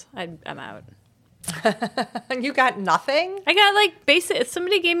this. I'm out. And you got nothing? I got like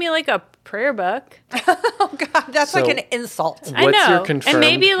somebody gave me like a prayer book. Oh, God. That's like So- an insult. I What's know. your confirmed and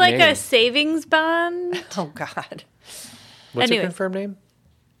maybe like name? a savings bond. Oh, God. What's Anyway. your confirmed name?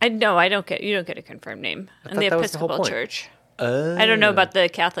 You don't get a confirmed name in the thought that was the whole Episcopal point. Church. Oh. I don't know about the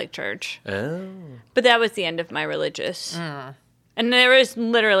Catholic Church. Oh. But that was the end of my religious. And there was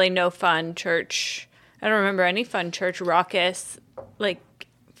literally no fun church. I don't remember any fun church, raucous, like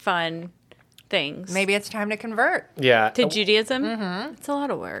fun things. Maybe it's time to convert. Yeah. To Judaism? It's a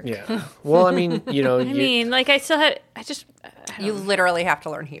lot of work. Yeah. Well, I mean, I mean, like I still had, You literally have to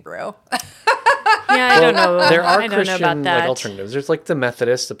learn Hebrew. I don't know. there are I don't know Christian about that. like alternatives. There's like the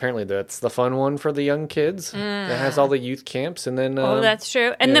Methodist. Apparently, that's the fun one for the young kids. That has all the youth camps, and then Oh, that's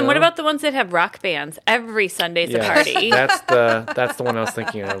true. And you then what know? about the ones that have rock bands? Every Sunday's a Yes, party. that's the one I was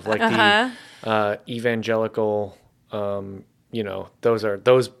thinking of. Like Uh-huh. the evangelical. Those are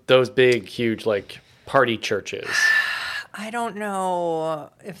those big, huge like party churches. I don't know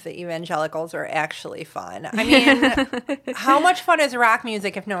if the evangelicals are actually fun. I mean, how much fun is rock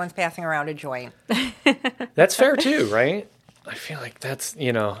music if no one's passing around a joint? That's fair too, right? I feel like that's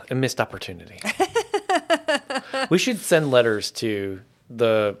a missed opportunity. We should send letters to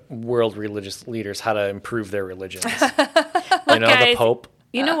the world religious leaders how to improve their religions. The guys, Pope.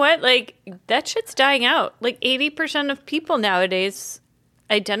 You know what? Like, that shit's dying out. Like, 80% of people nowadays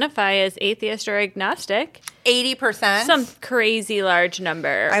identify as atheist or agnostic. 80%? Some crazy large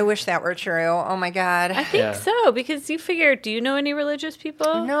number. I wish that were true. Oh, my God. I think so, because you figure, do you know any religious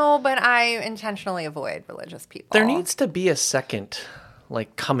people? No, but I intentionally avoid religious people. There needs to be a second,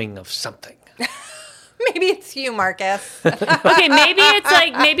 like, coming of something. Maybe it's you, Marcus. Okay, maybe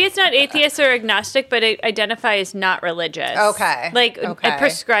it's not atheist or agnostic, but it identifies not religious. Okay. Like Okay.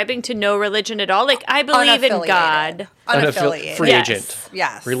 prescribing to no religion at all. Like, I believe in God. Unaffiliated. Free Yes. agent.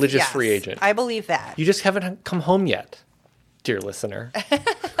 Yes. Religious yes. free agent. I believe that. You just haven't come home yet, dear listener.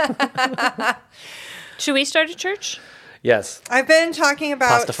 Should we start a church? Yes. I've been talking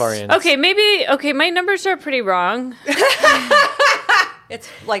about... Pastafarians. Okay, my numbers are pretty wrong. It's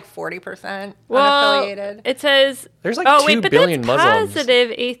like 40% Well, unaffiliated. it says There's like 2 but billion that's Muslims.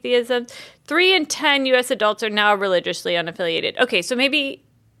 positive atheism. 3 in 10 U.S. adults are now religiously unaffiliated. Okay, so maybe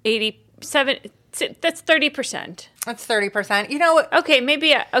 87. That's 30%. That's 30%. You know, Okay,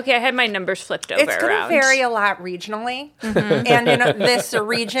 maybe. I had my numbers flipped over it's going to vary a lot regionally. And in this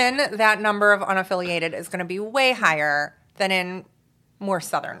region, that number of unaffiliated is going to be way higher than in more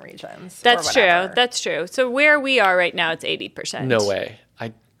southern regions. That's true. That's true. So where we are right now, it's 80%. No way.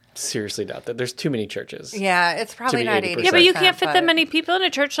 I seriously doubt that. There's too many churches. Yeah, it's probably be not 80%. 80%. Yeah, but you can't fit that many people in a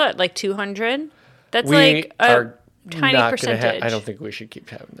church lot, like 200. That's We like a are tiny not percentage. gonna I don't think we should keep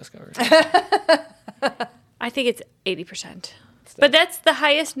having this conversation. I think it's 80%. But that's the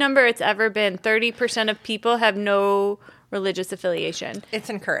highest number it's ever been. 30% of people have no religious affiliation. It's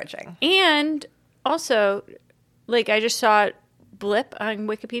encouraging. And also, like I just saw a blip on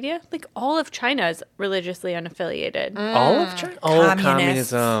Wikipedia, like all of China is religiously unaffiliated. All of China? Oh,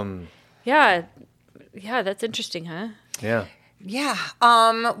 Communists. communism. Yeah. Yeah, that's interesting, huh? Yeah. Yeah.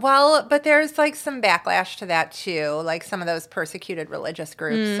 Well, but there's like some backlash to that too. Like some of those persecuted religious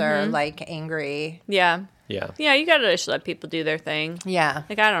groups are like angry. Yeah. Yeah. Yeah, you gotta just let people do their thing. Yeah.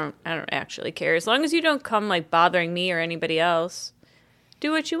 Like I don't actually care. As long as you don't come like bothering me or anybody else.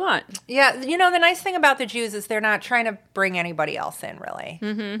 Do what you want. Yeah. You know, the nice thing about the Jews is they're not trying to bring anybody else in, really.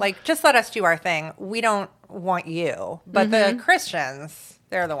 Like, just let us do our thing. We don't want you. But the Christians,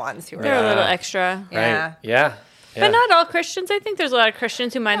 they're the ones who are. They're a little extra. Yeah. Right. Yeah. But not all Christians. I think there's a lot of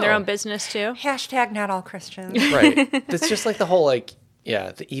Christians who mind their No. own business too. Hashtag not all Christians. Right. It's just like the whole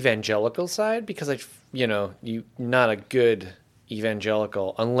the evangelical side, because you're not a good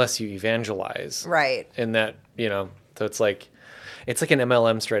evangelical unless you evangelize. Right. And that, so it's like an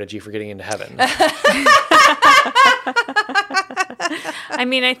MLM strategy for getting into heaven. I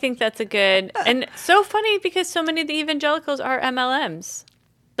mean, I think that's a good and so funny because so many of the evangelicals are MLMs.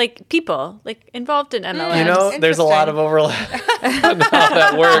 Like people, like involved in MLMs. There's a lot of overlap on how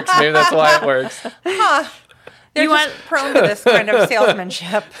that works. Maybe that's why it works. They're just prone to this kind of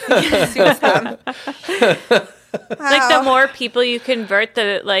salesmanship. Suits them. Like the more people you convert,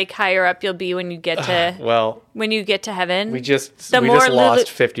 the like higher up you'll be when you get to heaven. We just more lost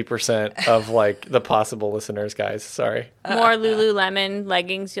 50% of like the possible listeners, guys. Sorry. More Lululemon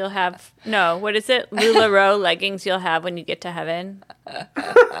leggings you'll have. No, what is it? LuLaRoe leggings you'll have when you get to heaven.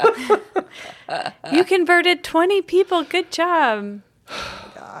 You converted 20 people. Good job.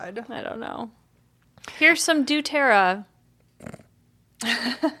 Oh, God. I don't know. Here's some doTERRA.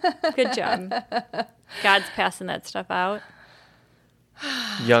 Good job. God's passing that stuff out.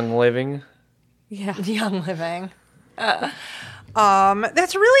 Young living. Yeah. Young living.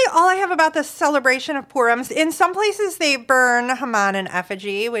 That's really all I have about the celebration of Purim. In some places, they burn Haman in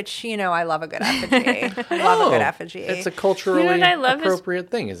effigy, which, I love a good effigy. I love a good effigy. It's a culturally what I love appropriate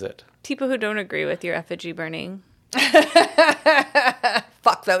thing, is it? People who don't agree with your effigy burning.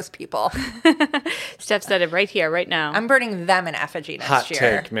 Fuck those people. Steph said it right here, right now. I'm burning them in effigy next Hot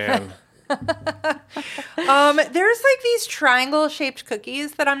year. take, man. There's like these triangle-shaped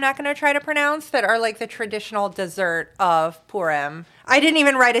cookies that I'm not going to try to pronounce that are like the traditional dessert of Purim. I didn't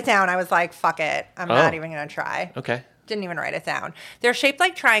even write it down. I was like, fuck it. I'm not even going to try. Okay. Didn't even write it down. They're shaped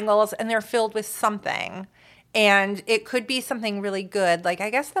like triangles and they're filled with something. And it could be something really good. Like, I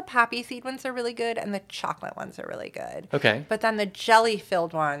guess the poppy seed ones are really good and the chocolate ones are really good. Okay. But then the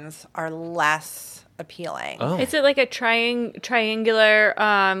jelly-filled ones are less appealing. Oh. Is it like a triangular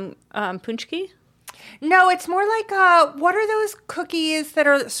punchki? No, it's more like, what are those cookies that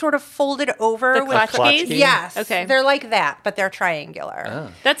are sort of folded over? The with klatchkis? Yes. Okay. They're like that, but they're triangular.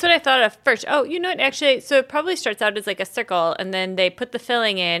 Oh. That's what I thought of first. Oh, you know what? Actually, so it probably starts out as like a circle, and then they put the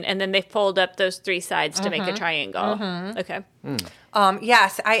filling in, and then they fold up those three sides to make a triangle. Okay.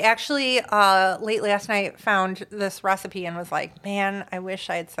 Yes, I actually late last night found this recipe and was like, man, I wish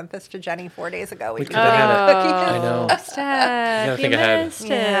I had sent this to Jenny 4 days ago. We could have had it. cookies. I know. Steph, you think ahead. missed it.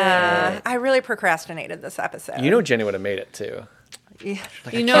 Yeah, I really procrastinated this episode. Jenny would have made it too. Yeah.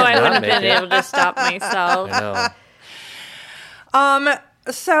 You know I not wouldn't have make been it. able to stop myself. I know.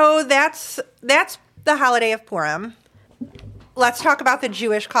 So that's the holiday of Purim. Let's talk about the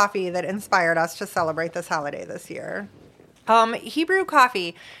Jewish coffee that inspired us to celebrate this holiday this year. Hebrew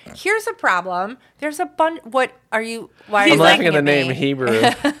coffee. Here's a problem. There's a bunch. What are you? Why are I'm you laughing at the me? name Hebrew.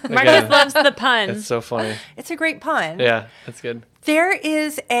 Marcus Again, loves the puns. it's so funny. It's a great pun. Yeah, that's good. There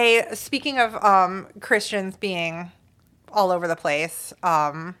is speaking of Christians being all over the place,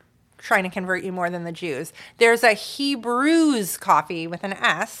 trying to convert you more than the Jews. There's a Hebrews coffee with an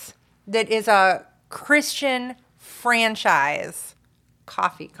S that is a Christian franchise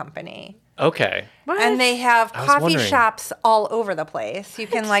coffee company. Okay. What? And they have I was coffee wondering. shops all over the place. You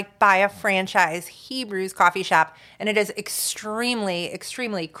can like buy a franchise Hebrews coffee shop, and it is extremely,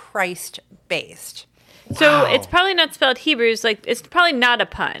 extremely Christ-based. So Wow. it's probably not spelled Hebrews. Like, it's probably not a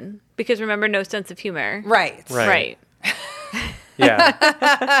pun because remember, no sense of humor. Right. Right. Yeah.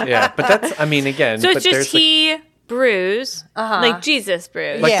 Yeah. But that's, I mean, again. So it's but just there's he brews, like Jesus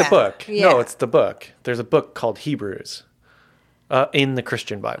brews. like Yeah. the book. Yeah. No, it's the book. There's a book called Hebrews in the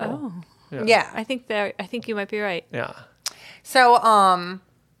Christian Bible. Oh. Yeah. I think you might be right. Yeah. So,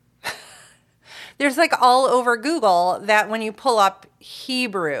 there's like all over Google that when you pull up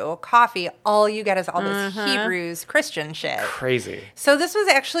Hebrew coffee, all you get is all this Hebrews Christian shit. Crazy. So this was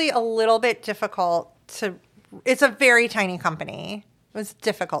actually a little bit difficult to. It's a very tiny company. It was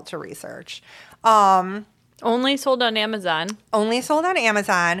difficult to research. Only sold on Amazon. Only sold on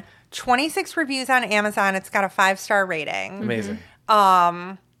Amazon. 26 reviews on Amazon. It's got a 5-star rating. Amazing.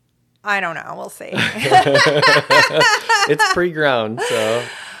 I don't know. We'll see. It's pre-ground, so.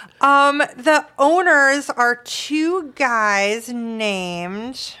 The owners are two guys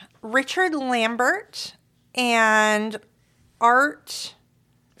named Richard Lambert and Art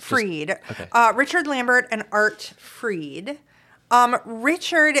Freed. Okay. Richard Lambert and Art Freed.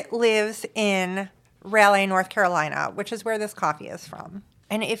 Richard lives in Raleigh, North Carolina, which is where this coffee is from.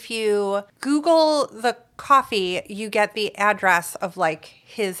 And if you Google the coffee, you get the address of like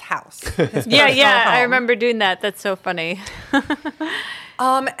his house. His Yeah, personal I home. remember doing that. That's so funny.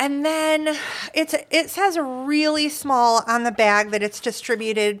 And then it says really small on the bag that it's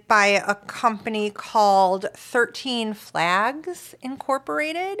distributed by a company called 13 Flags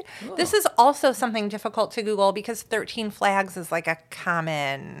Incorporated. Oh. This is also something difficult to Google because 13 Flags is like a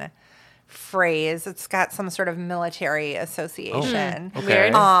common phrase. It's got some sort of military association. Oh,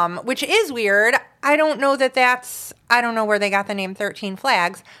 okay. Weird. Which is weird. I don't know I don't know where they got the name 13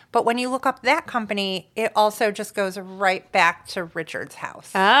 Flags, but when you look up that company, it also just goes right back to Richard's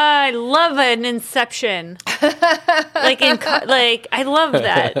house. I love an Inception. I love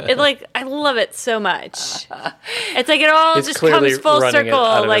that. I love it so much. It's like it all It's just clearly comes full running it circle.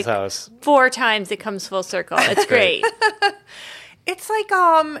 out of his Like house. 4 times it comes full circle. It's great. It's like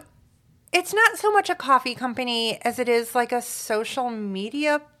it's not so much a coffee company as it is like a social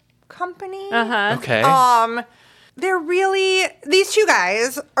media company. Okay. They're really, these two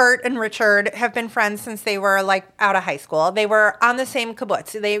guys, Art and Richard, have been friends since they were like out of high school. They were on the same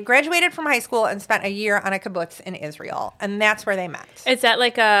kibbutz. They graduated from high school and spent a year on a kibbutz in Israel, and that's where they met. Is that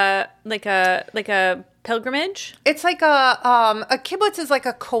like a pilgrimage? It's like a kibbutz is like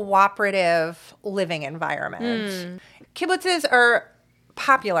a cooperative living environment. Kibbutzes are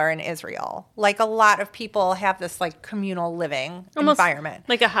popular in Israel. Like a lot of people have this like communal living environment.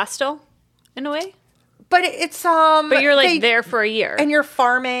 Like a hostel in a way? But it's But you're like there for a year. and you're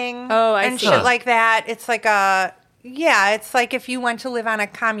farming I and see. shit like that. It's like it's like if you went to live on a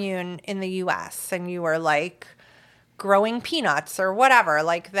commune in the US and you were like growing peanuts or whatever,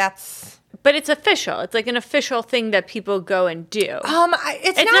 like that's But it's official. It's like an official thing that people go and do.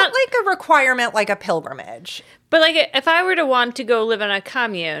 it's not like a requirement like a pilgrimage. But like if I were to want to go live on a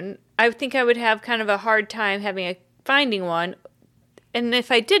commune, I think I would have kind of a hard time finding one. And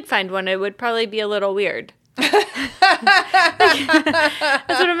if I did find one, it would probably be a little weird. That's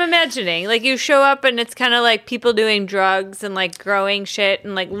what I'm imagining. Like you show up and it's kind of like people doing drugs and like growing shit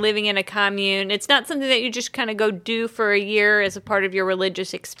and like living in a commune. It's not something that you just kind of go do for a year as a part of your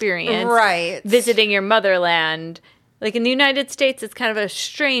religious experience. Right. Visiting your motherland. Like in the United States, it's kind of a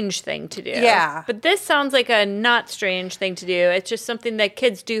strange thing to do. Yeah. But this sounds like a not strange thing to do. It's just something that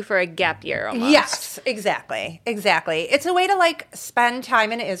kids do for a gap year almost. Yes, exactly. It's a way to like spend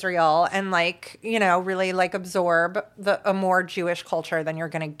time in Israel and like, really like absorb a more Jewish culture than you're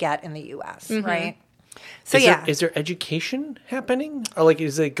going to get in the US, right? So Is there education happening? Or like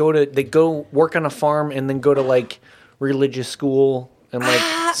they go work on a farm and then go to like religious school and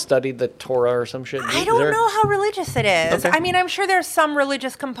like study the Torah or some shit? I don't know how religious it is. Okay. I mean, I'm sure there's some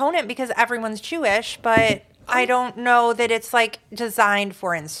religious component because everyone's Jewish, but I don't know that it's like designed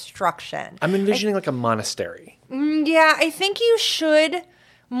for instruction. I'm envisioning like a monastery. Yeah, I think you should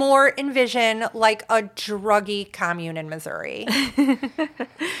more envision like a druggy commune in Missouri.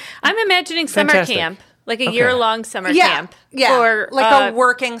 I'm imagining summer Fantastic. camp. Like a year-long summer camp. Yeah, For, like a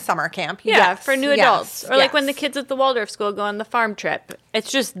working summer camp. Yeah, Yes, for new yes, adults. Or like when the yes. kids at the Waldorf school go on the farm trip.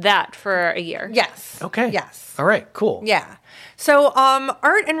 It's just that for a year. Yes. Okay. Yes. All right, cool. Yeah. So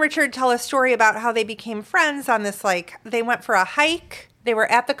Art and Richard tell a story about how they became friends on this, like, they went for a hike. They were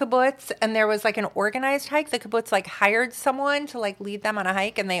at the kibbutz, and there was, like, an organized hike. The kibbutz, like, hired someone to, like, lead them on a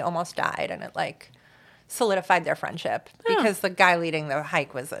hike, and they almost died, and it, like, solidified their friendship because the guy leading the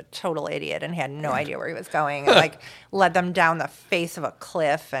hike was a total idiot and had no idea where he was going and, like, led them down the face of a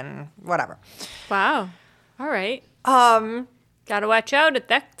cliff and whatever. Wow. All right. Gotta watch out at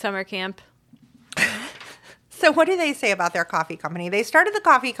that summer camp. So what do they say about their coffee company? They started the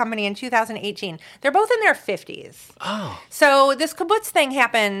coffee company in 2018. They're both in their 50s. Oh. So this kibbutz thing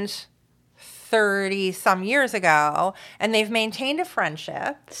happened 30 some years ago, and they've maintained a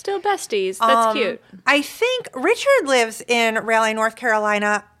friendship. Still besties. That's cute. I think Richard lives in Raleigh, North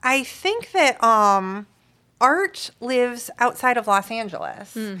Carolina. I think that Art lives outside of Los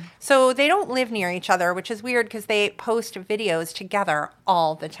Angeles. So they don't live near each other, which is weird because they post videos together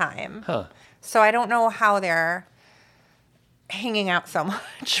all the time. Huh. So I don't know how they're hanging out so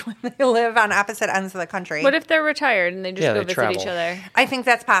much when they live on opposite ends of the country. What if they're retired and they just Yeah, go they visit travel. each other? I think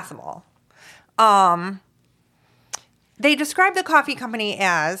that's possible. They describe the coffee company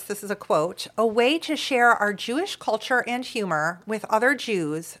as, this is a quote, a way to share our Jewish culture and humor with other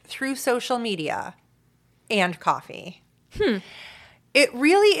Jews through social media and coffee. It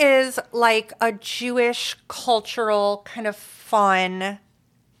really is like a Jewish cultural kind of fun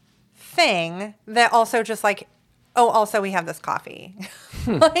thing that also just like, oh, also we have this coffee.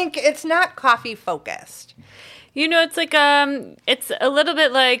 Like, it's not coffee focused. You know, it's like it's a little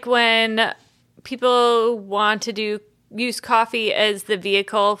bit like when people want to use coffee as the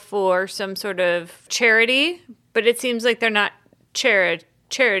vehicle for some sort of charity, but it seems like they're not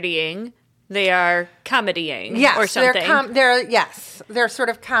charitying. They are comedying or something. They're sort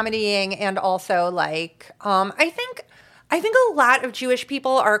of comedying, and also like I think a lot of Jewish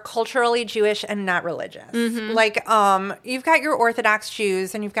people are culturally Jewish and not religious. Like you've got your Orthodox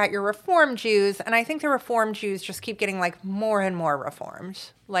Jews and you've got your Reform Jews, and I think the Reform Jews just keep getting like more and more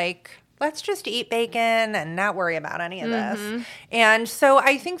reformed. Like, let's just eat bacon and not worry about any of this. And so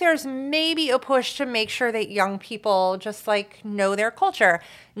I think there's maybe a push to make sure that young people just like know their culture,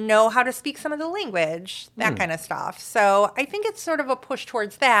 know how to speak some of the language, that kind of stuff. So I think it's sort of a push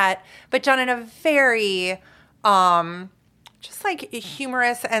towards that, but done in a very just like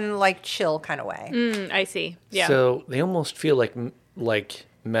humorous and like chill kind of way. I see. Yeah. So they almost feel like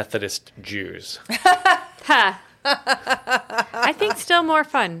Methodist Jews. Ha. I think still more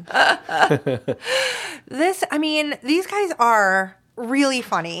fun. These guys are really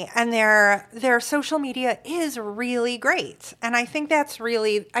funny, and their social media is really great. And I think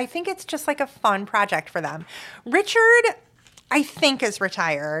it's just like a fun project for them. Richard, I think, is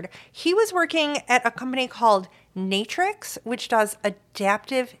retired. He was working at a company called Natrix, which does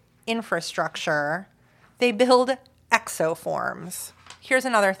adaptive infrastructure. They build exoforms. Here's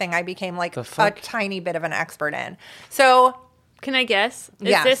another thing I became like a tiny bit of an expert in. So, can I guess?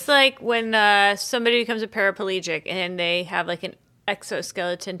 Yes. Is this like when somebody becomes a paraplegic and they have like an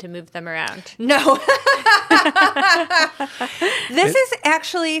exoskeleton to move them around? No. This is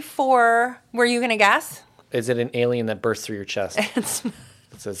actually for, were you going to guess? Is it an alien that bursts through your chest? It's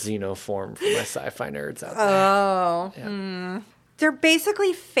a xenoform for my sci-fi nerds out there. Oh. Yeah. They're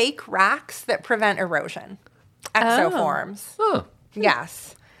basically fake rocks that prevent erosion. Exoforms. Oh.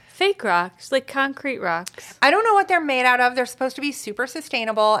 Yes. Fake rocks, like concrete rocks. I don't know what they're made out of. They're supposed to be super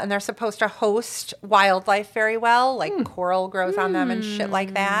sustainable, and they're supposed to host wildlife very well. Like coral grows on them and shit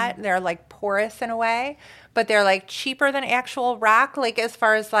like that. They're like porous in a way, but they're like cheaper than actual rock. Like as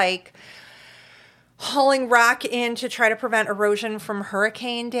far as like hauling rock in to try to prevent erosion from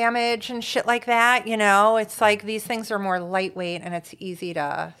hurricane damage and shit like that. You know, it's like these things are more lightweight and it's easy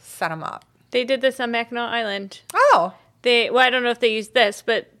to set them up. They did this on Mackinac Island. Oh. I don't know if they used this,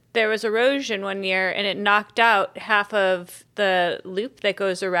 but there was erosion one year and it knocked out half of the loop that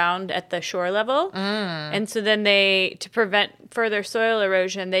goes around at the shore level. And so then to prevent further soil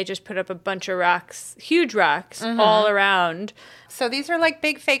erosion, they just put up a bunch of rocks, huge rocks all around. So these are like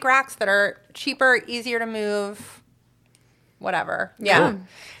big fake rocks that are cheaper, easier to move, whatever. Yeah.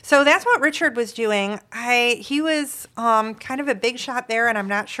 So that's what Richard was doing. He was kind of a big shot there, and I'm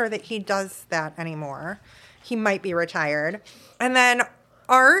not sure that he does that anymore. He might be retired. And then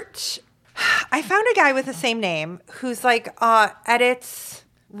Art, I found a guy with the same name who's like edits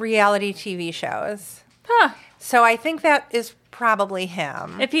reality TV shows. Huh. So I think that is probably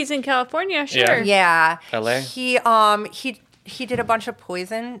him. If he's in California, sure. Yeah. LA? He did a bunch of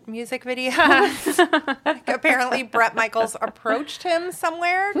Poison music videos. Like, apparently Bret Michaels approached him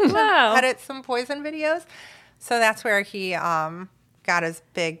somewhere to edit some Poison videos. So that's where he got his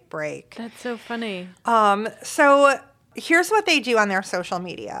big break. That's so funny. So here's what they do on their social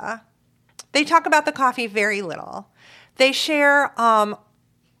media. They talk about the coffee very little. They share all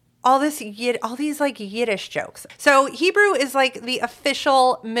these like Yiddish jokes. So Hebrew is like the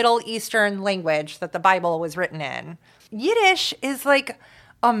official Middle Eastern language that the Bible was written in. Yiddish is like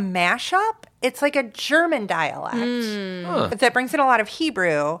a mashup. It's like a German dialect that brings in a lot of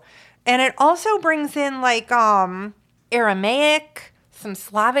Hebrew, and it also brings in like Aramaic, some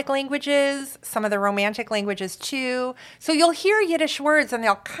Slavic languages, some of the Romantic languages too. So you'll hear Yiddish words and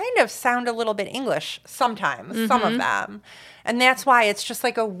they'll kind of sound a little bit English sometimes, some of them. And that's why it's just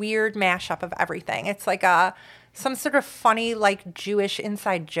like a weird mashup of everything. It's like some sort of funny, like Jewish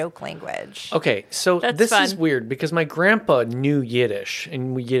inside joke language. Okay, so That's this fun. is weird because my grandpa knew Yiddish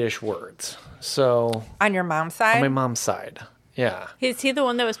and Yiddish words. So On your mom's side? on my mom's side, yeah, Is he the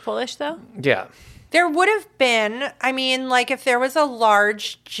one that was Polish, though? yeah. There would have been, I mean, like if there was a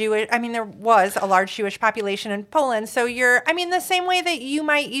large Jewish, I mean, there was a large Jewish population in Poland. So the same way that you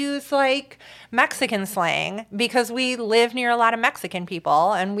might use like Mexican slang because we live near a lot of Mexican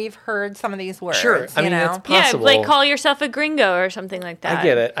people and we've heard some of these words. Sure, I mean, it's possible. Yeah, like call yourself a gringo or something like that.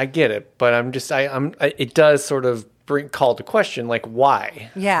 I get it, but it does sort of bring call to question, like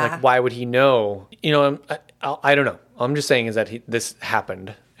why? Yeah. Like why would he know? I don't know. All I'm just saying is that this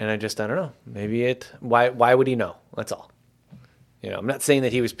happened, and I don't know. Maybe why would he know? That's all. I'm not saying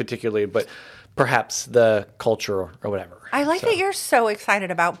that he was particularly, but perhaps the culture or whatever. I like that you're so excited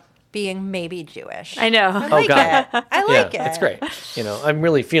about being maybe Jewish. I know. I like God. it. I like yeah, it. it's great. I'm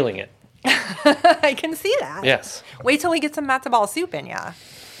really feeling it. I can see that. Yes. Wait till we get some matzo ball soup in ya.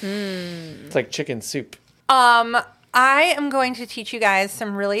 It's like chicken soup. I am going to teach you guys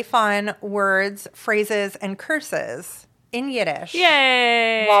some really fun words, phrases, and curses in Yiddish.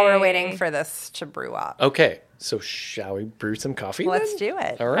 Yay! While we're waiting for this to brew up. Okay, so shall we brew some coffee? Let's then? do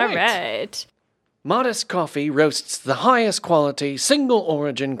it. All right. All right. Modest Coffee roasts the highest quality single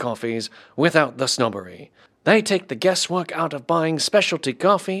origin coffees without the snobbery. They take the guesswork out of buying specialty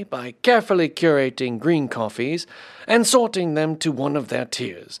coffee by carefully curating green coffees and sorting them to one of their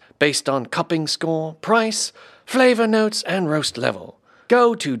tiers based on cupping score, price, flavor notes, and roast level.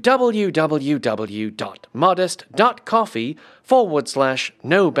 Go to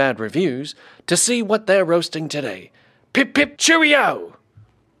www.modest.coffee/no bad reviews to see what they're roasting today. Pip pip cheerio!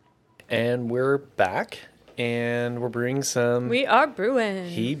 And we're back, and we're brewing some We are brewing.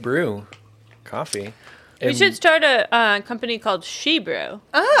 Hebrew coffee. We should start a company called She Brew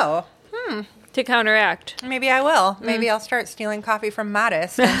Oh, to counteract. maybe I will. Maybe I'll start stealing coffee from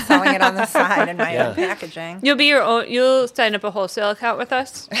Modest and selling it on the side in my own packaging. You'll be your own. You'll sign up a wholesale account with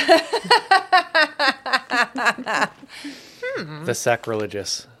us. The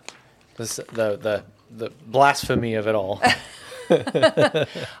sacrilegious, the blasphemy of it all.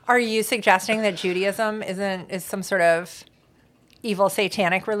 Are you suggesting that Judaism is some sort of evil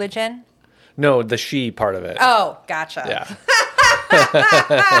satanic religion? No, the she part of it. Oh, gotcha. Yeah.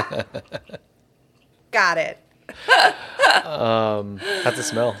 Got it. How's it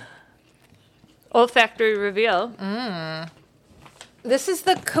smell? Olfactory reveal. This is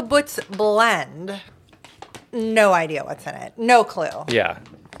the kibbutz blend. No idea what's in it. No clue. Yeah.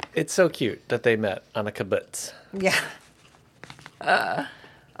 It's so cute that they met on a kibbutz. Yeah. Is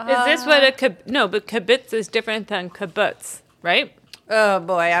this what a no? But kibbutz is different than kibbutz, right? Oh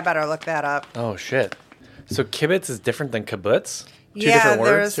boy, I better look that up. Oh, shit. So kibbutz is different than kibbutz? Two different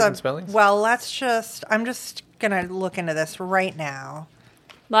words, different spellings? Well, I'm just going to look into this right now.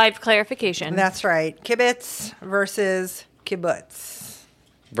 Live clarification. That's right. Kibbutz versus kibbutz.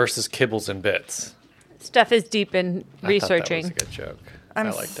 Versus kibbles and bits. Stuff is deep in I thought researching. that was a good joke. I'm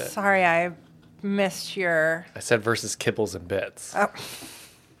I liked it. sorry I missed your... I said versus kibbles and bits.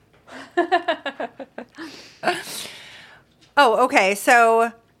 Oh, okay.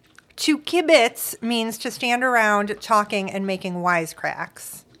 So to kibitz means to stand around talking and making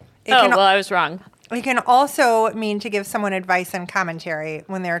wisecracks. I was wrong. It can also mean to give someone advice and commentary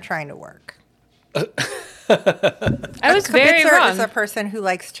when they're trying to work. I was very Kibitzer wrong. is a person who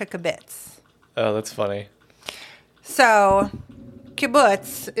likes to kibitz. Oh, that's funny. So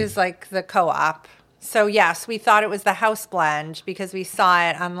kibbutz is like the co-op. So yes, we thought it was the house blend because we saw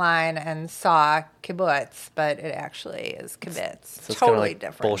it online and saw kibbutz, but it actually is kibitz. So it's totally kind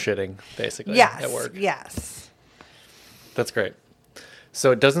of like different. bullshitting, basically, Yes, at work. yes. That's great.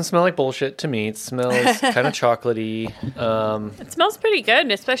 So it doesn't smell like bullshit to me. It smells kind of chocolatey. It smells pretty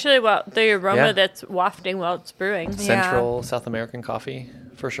good, especially the aroma Yeah. that's wafting while it's brewing. Central South American coffee,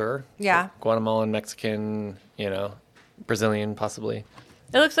 for sure. Yeah. Guatemalan, Mexican, Brazilian, possibly.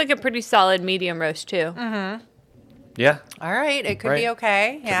 It looks like a pretty solid medium roast too. Yeah. All right, it could Right. be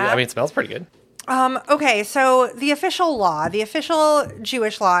okay. Yeah. I mean, it smells pretty good. Okay, so the official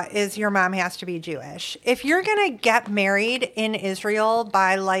Jewish law is your mom has to be Jewish. If you're going to get married in Israel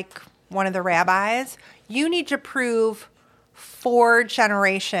by like one of the rabbis, you need to prove 4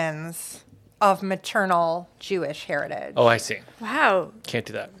 generations of maternal Jewish heritage. Oh, I see. Wow. Can't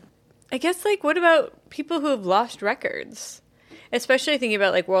do that. I guess what about people who have lost records? especially thinking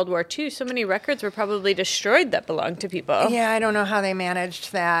about like World War II, so many records were probably destroyed that belonged to people. Yeah, I don't know how they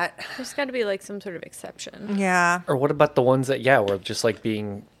managed that. There's got to be like some sort of exception. Yeah. Or what about the ones that, were just like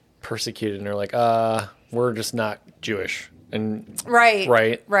being persecuted and they're like, we're just not Jewish. And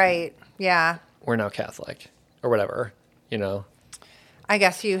Right. Yeah. we're now Catholic or whatever, I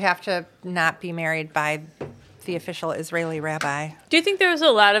guess you have to not be married by the official Israeli rabbi. Do you think there was a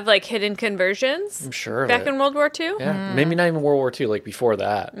lot of like hidden conversions? I'm sure of back it. in World War II? Yeah, maybe not even World War II, like before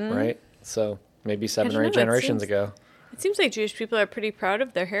that, right? So maybe 7 or 8 generations ago. It seems like Jewish people are pretty proud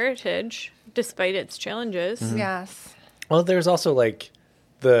of their heritage, despite its challenges. Yes. Well, there's also like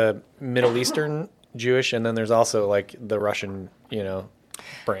the Middle Eastern Jewish, and then there's also like the Russian,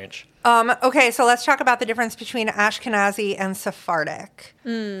 branch. Okay, so let's talk about the difference between Ashkenazi and Sephardic.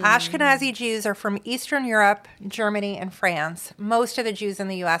 Ashkenazi Jews are from Eastern Europe, Germany, and France. Most of the Jews in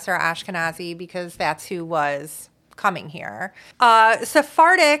the U.S. are Ashkenazi because that's who was coming here.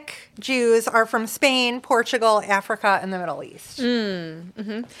 Sephardic Jews are from Spain, Portugal, Africa, and the Middle East.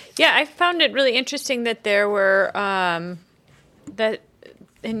 Yeah, I found it really interesting that there were, that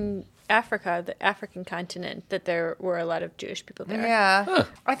in Africa, the African continent, that there were a lot of Jewish people there. Yeah. Huh.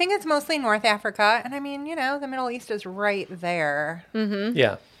 I think it's mostly North Africa. And I mean, the Middle East is right there.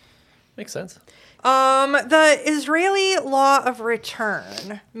 Yeah, makes sense. The Israeli law of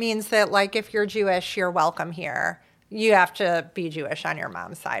return means that, like, if you're Jewish, you're welcome here. You have to be Jewish on your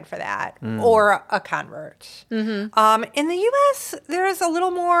mom's side for that, or a convert. In the U.S., there's a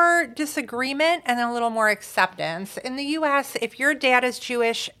little more disagreement and a little more acceptance. In the U.S., if your dad is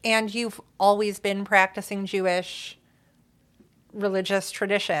Jewish and you've always been practicing Jewish religious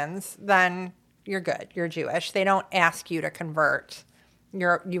traditions, then you're good. You're Jewish. They don't ask you to convert.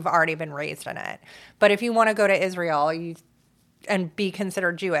 You've already been raised in it. But if you want to go to Israel and be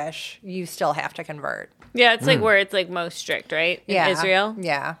considered Jewish, you still have to convert. Yeah, it's like where it's like most strict, right? In Israel.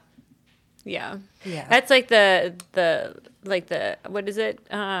 Yeah. Yeah. Yeah. That's like the what is it?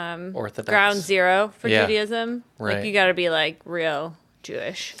 Orthodox. Ground zero for Yeah. Judaism. Right. Like you got to be like real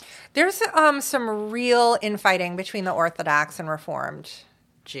Jewish. There's some real infighting between the Orthodox and Reformed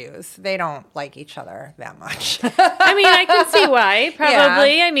Jews. They don't like each other that much. I mean, I can see why,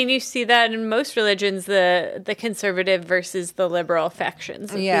 probably. Yeah. I mean, you see that in most religions, the conservative versus the liberal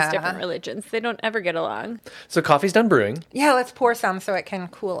factions of these different religions. They don't ever get along. So coffee's done brewing. Yeah, let's pour some so it can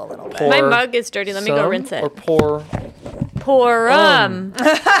cool a little bit. My mug is dirty. Let me go some rinse it. Or pour. Purim.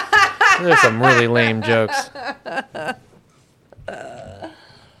 There's some really lame jokes.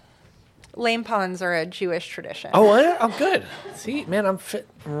 Lame puns are a Jewish tradition. Oh, good. See, man, I'm fit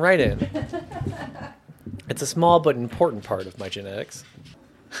right in. It's a small but important part of my genetics.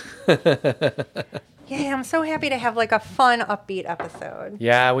 Yeah, I'm so happy to have like a fun, upbeat episode.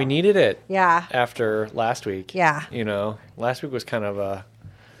 Yeah, we needed it. Yeah. After last week. Yeah. Last week was kind of a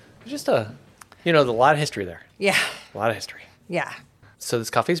lot of history there. Yeah. A lot of history. Yeah. So this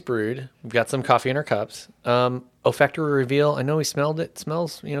coffee's brewed. We've got some coffee in our cups. Olfactory reveal. I know we smelled it. It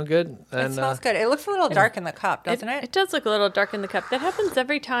smells, good. And, It smells good. It looks a little dark in the cup, doesn't it? It does look a little dark in the cup. That happens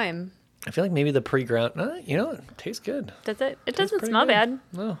every time. I feel like maybe the pre-ground. it tastes good. Does it? It Tastes doesn't pretty smell good. bad.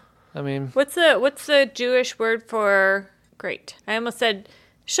 No, I mean, What's the Jewish word for great? I almost said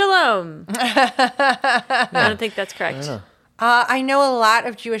shalom. I don't think that's correct. I know a lot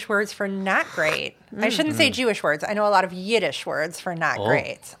of Jewish words for not great. I shouldn't say Jewish words. I know a lot of Yiddish words for not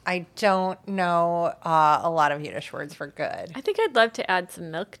great. I don't know a lot of Yiddish words for good. I think I'd love to add some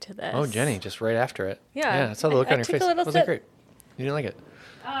milk to this. oh, Jenny, just right after it. Yeah. I saw the look I on your took a face. little Was that sip. great? You didn't like it?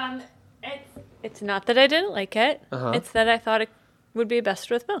 It's not that I didn't like it. It's that I thought it would be best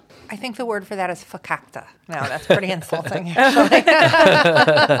with milk. I think the word for that is fakakta. No, that's pretty insulting, actually.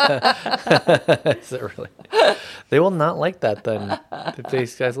 Is it really? They will not like that then if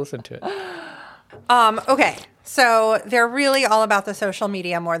these guys listen to it. Okay, so they're really all about the social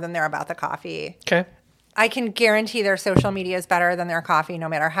media more than they're about the coffee. Okay. I can guarantee their social media is better than their coffee, no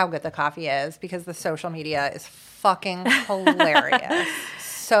matter how good the coffee is, because the social media is fucking hilarious.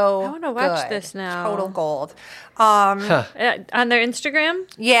 So I wanna watch good. this now. Total gold. On their Instagram?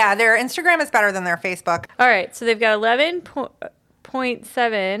 Yeah, their Instagram is better than their Facebook. All right, so they've got 11.7.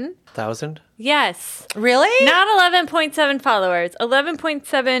 1,000? Yes. Really? Not 11.7 followers.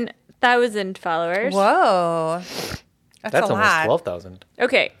 11.7 thousand followers. Whoa. That's a almost lot. 12,000.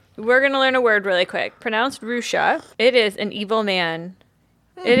 Okay, we're going to learn a word really quick. Pronounced Rusha. It is an evil man.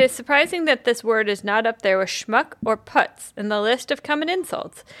 It is surprising that this word is not up there with schmuck or putz in the list of common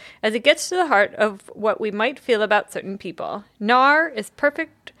insults, as it gets to the heart of what we might feel about certain people. Nar is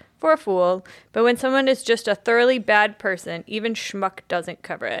perfect for a fool, but when someone is just a thoroughly bad person, even schmuck doesn't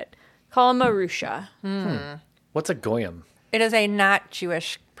cover it. Call him a Rusha. What's a goyim? It is a not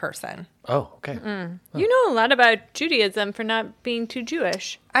Jewish person. Oh, okay. You know a lot about Judaism for not being too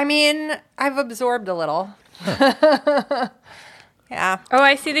Jewish. I mean, I've absorbed a little. Yeah. Oh,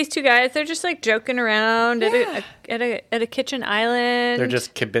 I see these two guys. They're just like joking around at a kitchen island. They're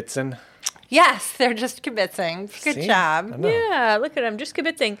just kibitzing. Yes, they're just kibitzing. Good See? job. I know. Yeah, look at them, just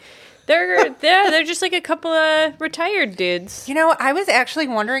kibitzing. They're just like a couple of retired dudes. You know, I was actually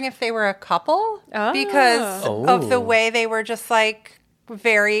wondering if they were a couple because of the way they were just like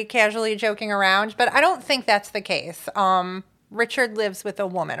very casually joking around. But I don't think that's the case. Richard lives with a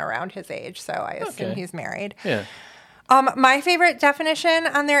woman around his age, so I assume he's married. Yeah. My favorite definition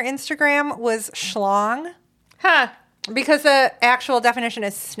on their Instagram was schlong Huh. because the actual definition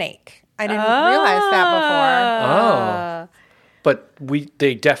is snake. I didn't realize that Oh. But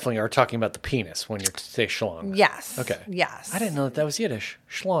they definitely are talking about the penis when you say schlong. before. Yes. Okay. Yes. I didn't know that was Yiddish.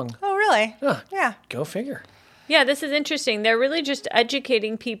 Schlong. Oh, really? Huh. Yeah. Go figure. Yeah, this is interesting. They're really just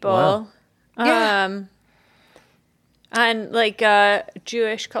educating people Yeah. on like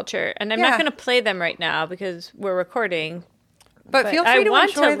Jewish culture. And I'm not going to play them right now because we're recording. But feel free I to want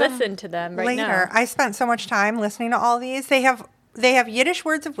enjoy to them listen to them right later. now. I spent so much time listening to all these. They have Yiddish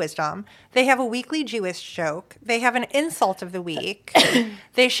words of wisdom. They have a weekly Jewish joke. They have an insult of the week.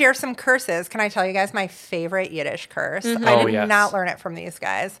 They share some curses. Can I tell you guys my favorite Yiddish curse? Mm-hmm. I Oh, did yes. not learn it from these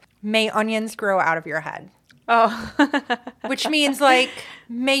guys. May onions grow out of your head. Oh. Which means like,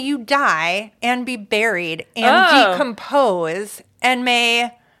 may you die and be buried and decompose, and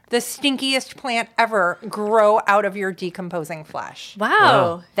may the stinkiest plant ever grow out of your decomposing flesh.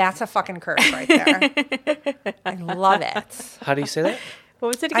 Wow. That's a fucking curse right there. I love it. How do you say that? What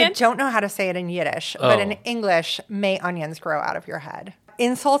was it I again? don't know how to say it in Yiddish, but in English, may onions grow out of your head.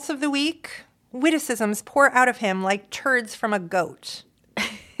 Insults of the week. Witticisms pour out of him like turds from a goat.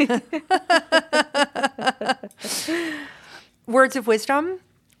 Words of wisdom.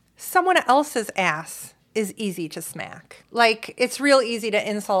 Someone else's ass is easy to smack. Like, it's real easy to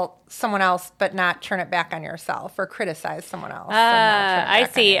insult someone else, but not turn it back on yourself, or criticize someone else. and not turn it I back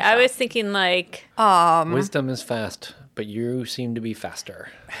on see. I yourself. was thinking like, Wisdom is fast, but you seem to be faster.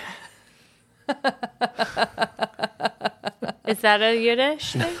 is that a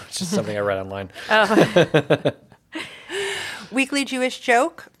Yiddish thing? It's just something I read online. Weekly Jewish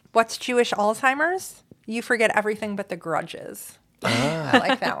joke. What's Jewish Alzheimer's? You forget everything but the grudges. I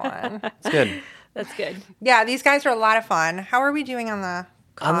like that one. It's good. That's good. Yeah, these guys are a lot of fun. How are we doing on the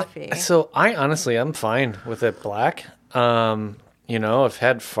coffee? So I'm fine with it black. I've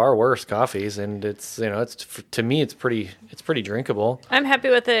had far worse coffees, and it's to me it's pretty drinkable. I'm happy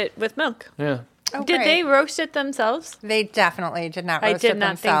with it with milk. Yeah. Oh, Did great. they roast it themselves? They definitely did not I roast did it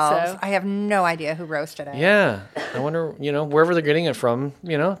not think themselves. so. I have no idea who roasted it. Yeah. I wonder, wherever they're getting it from,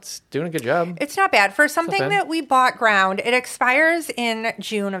 it's doing a good job. It's not bad. For something bad. that we bought ground, it expires in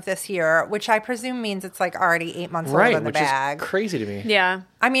June of this year, which I presume means it's like already 8 months old in the which bag. is crazy to me. Yeah.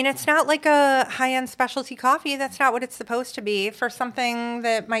 I mean, it's not like a high-end specialty coffee. That's not what it's supposed to be. For something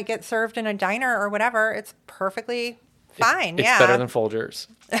that might get served in a diner or whatever, it's perfectly fine. It's yeah. better than Folgers.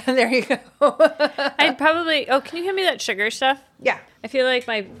 There you go. I'd probably. Oh, can you hand me that sugar stuff? Yeah. I feel like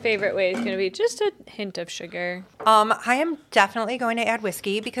my favorite way is going to be just a hint of sugar. I am definitely going to add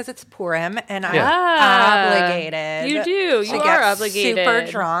whiskey because it's Purim and I'm Yeah. obligated. You do. to You get are obligated. Super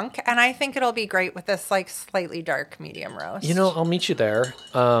drunk, and I think it'll be great with this like slightly dark medium roast. I'll meet you there.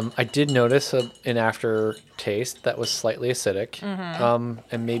 I did notice an aftertaste that was slightly acidic.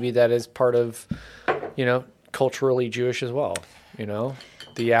 And maybe that is part of, culturally Jewish as well.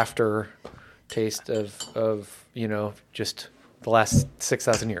 The aftertaste of just the last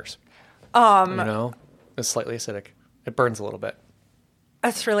 6,000 years. It's slightly acidic. It burns a little bit.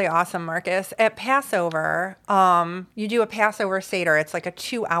 That's really awesome, Marcus. At Passover, you do a Passover Seder. It's like a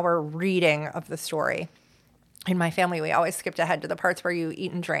 2-hour reading of the story. In my family, we always skipped ahead to the parts where you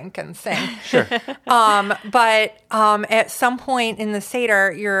eat and drink and sing. Sure. But at some point in the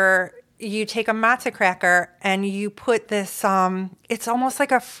Seder, you take a matzah cracker and you put this, it's almost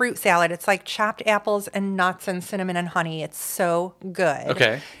like a fruit salad. It's like chopped apples and nuts and cinnamon and honey. It's so good.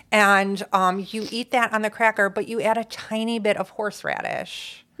 Okay. And you eat that on the cracker, but you add a tiny bit of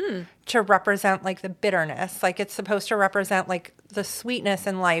horseradish to represent like the bitterness. Like it's supposed to represent like the sweetness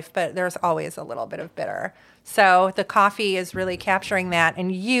in life, but there's always a little bit of bitter. So the coffee is really capturing that.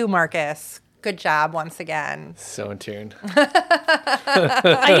 And you, Marcus, good job once again. So in tune.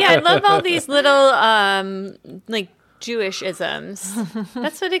 I love all these little like Jewish isms.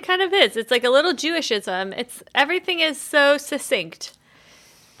 That's what it kind of is. It's like a little Jewish ism. Everything is so succinct.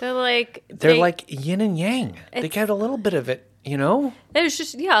 They're like They're like yin and yang. They got a little bit of it you know? There's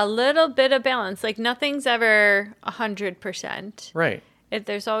just, a little bit of balance. Like, nothing's ever 100%. Right.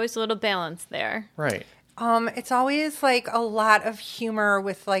 There's always a little balance there. Right. It's always like a lot of humor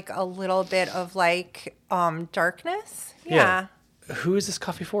with like a little bit of like darkness. Yeah. Who is this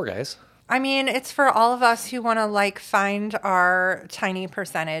coffee for, guys? I mean, it's for all of us who want to like find our tiny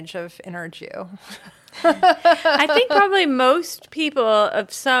percentage of inner Jew. I think probably most people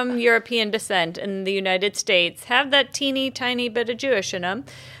of some European descent in the United States have that teeny tiny bit of Jewish in them,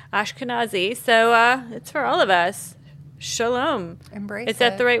 Ashkenazi. So it's for all of us. Shalom. Embrace Is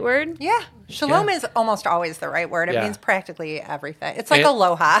that the right word? Yeah. Shalom is almost always the right word. It means practically everything. It's like And-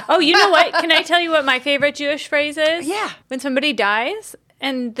 aloha. Oh, you know what? Can I tell you what my favorite Jewish phrase is? Yeah. When somebody dies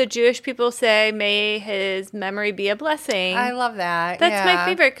and the Jewish people say, may his memory be a blessing. I love that. That's my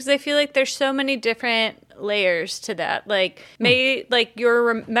favorite because I feel like there's so many different layers to that. Like, may like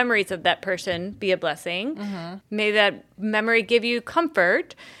your memories of that person be a blessing. Mm-hmm. May that memory give you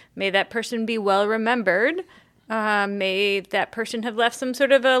comfort. May that person be well remembered. May that person have left some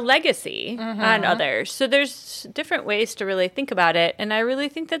sort of a legacy on others. So there's different ways to really think about it. And I really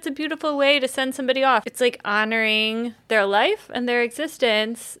think that's a beautiful way to send somebody off. It's like honoring their life and their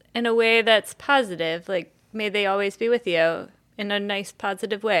existence in a way that's positive. Like, may they always be with you in a nice,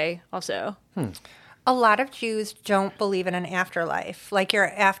 positive way also. A lot of Jews don't believe in an afterlife. Like, your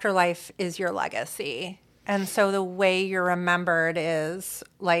afterlife is your legacy. And so the way you're remembered is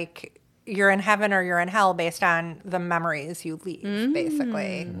like you're in heaven or you're in hell based on the memories you leave,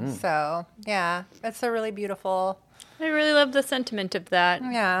 basically. So, yeah, it's a really beautiful. I really love the sentiment of that.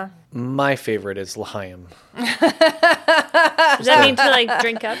 Yeah. My favorite is L'chaim. Does that mean to like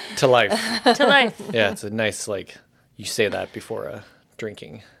drink up To life. to life? Yeah, it's a nice, like, you say that before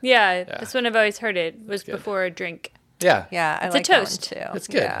drinking. Yeah, that's when I've always heard it, was good. before a drink. Yeah. Yeah, I It's a like that one, toast. too. It's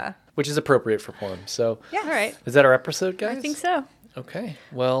good. Yeah. Which is appropriate for Purim. So, Yeah. All right. is that our episode, guys? I think so. Okay.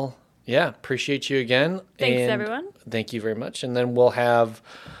 Well, yeah, appreciate you again. Thanks, and everyone. Thank you very much. And then we'll have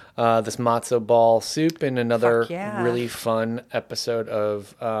this matzo ball soup and another Fuck yeah. really fun episode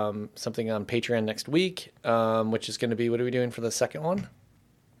of something on Patreon next week, which is going to be, what are we doing for the second one?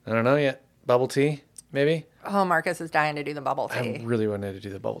 I don't know yet. Bubble tea, maybe? Oh, Marcus is dying to do the bubble tea. I really wanted to do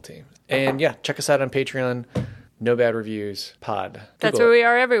the bubble tea. And yeah, check us out on Patreon. No Bad Reviews pod. That's Google where it. we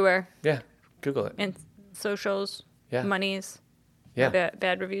are everywhere. Yeah, Google it. And socials, Yeah. monies, Yeah.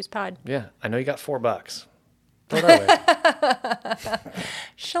 bad reviews pod. Yeah, I know you got $4. Throw it our way.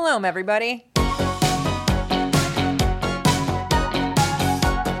 Shalom, everybody.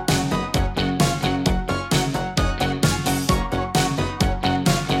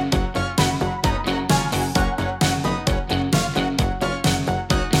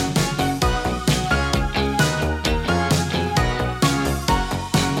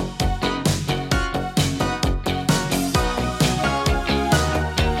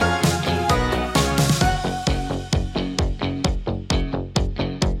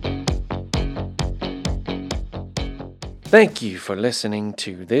 Thank you for listening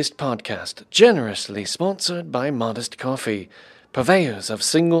to this podcast, generously sponsored by Modest Coffee, purveyors of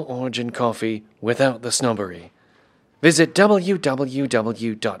single origin coffee without the snobbery. Visit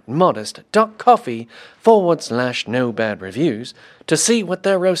www.modest.coffee/no bad reviews to see what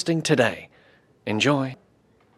they're roasting today. Enjoy.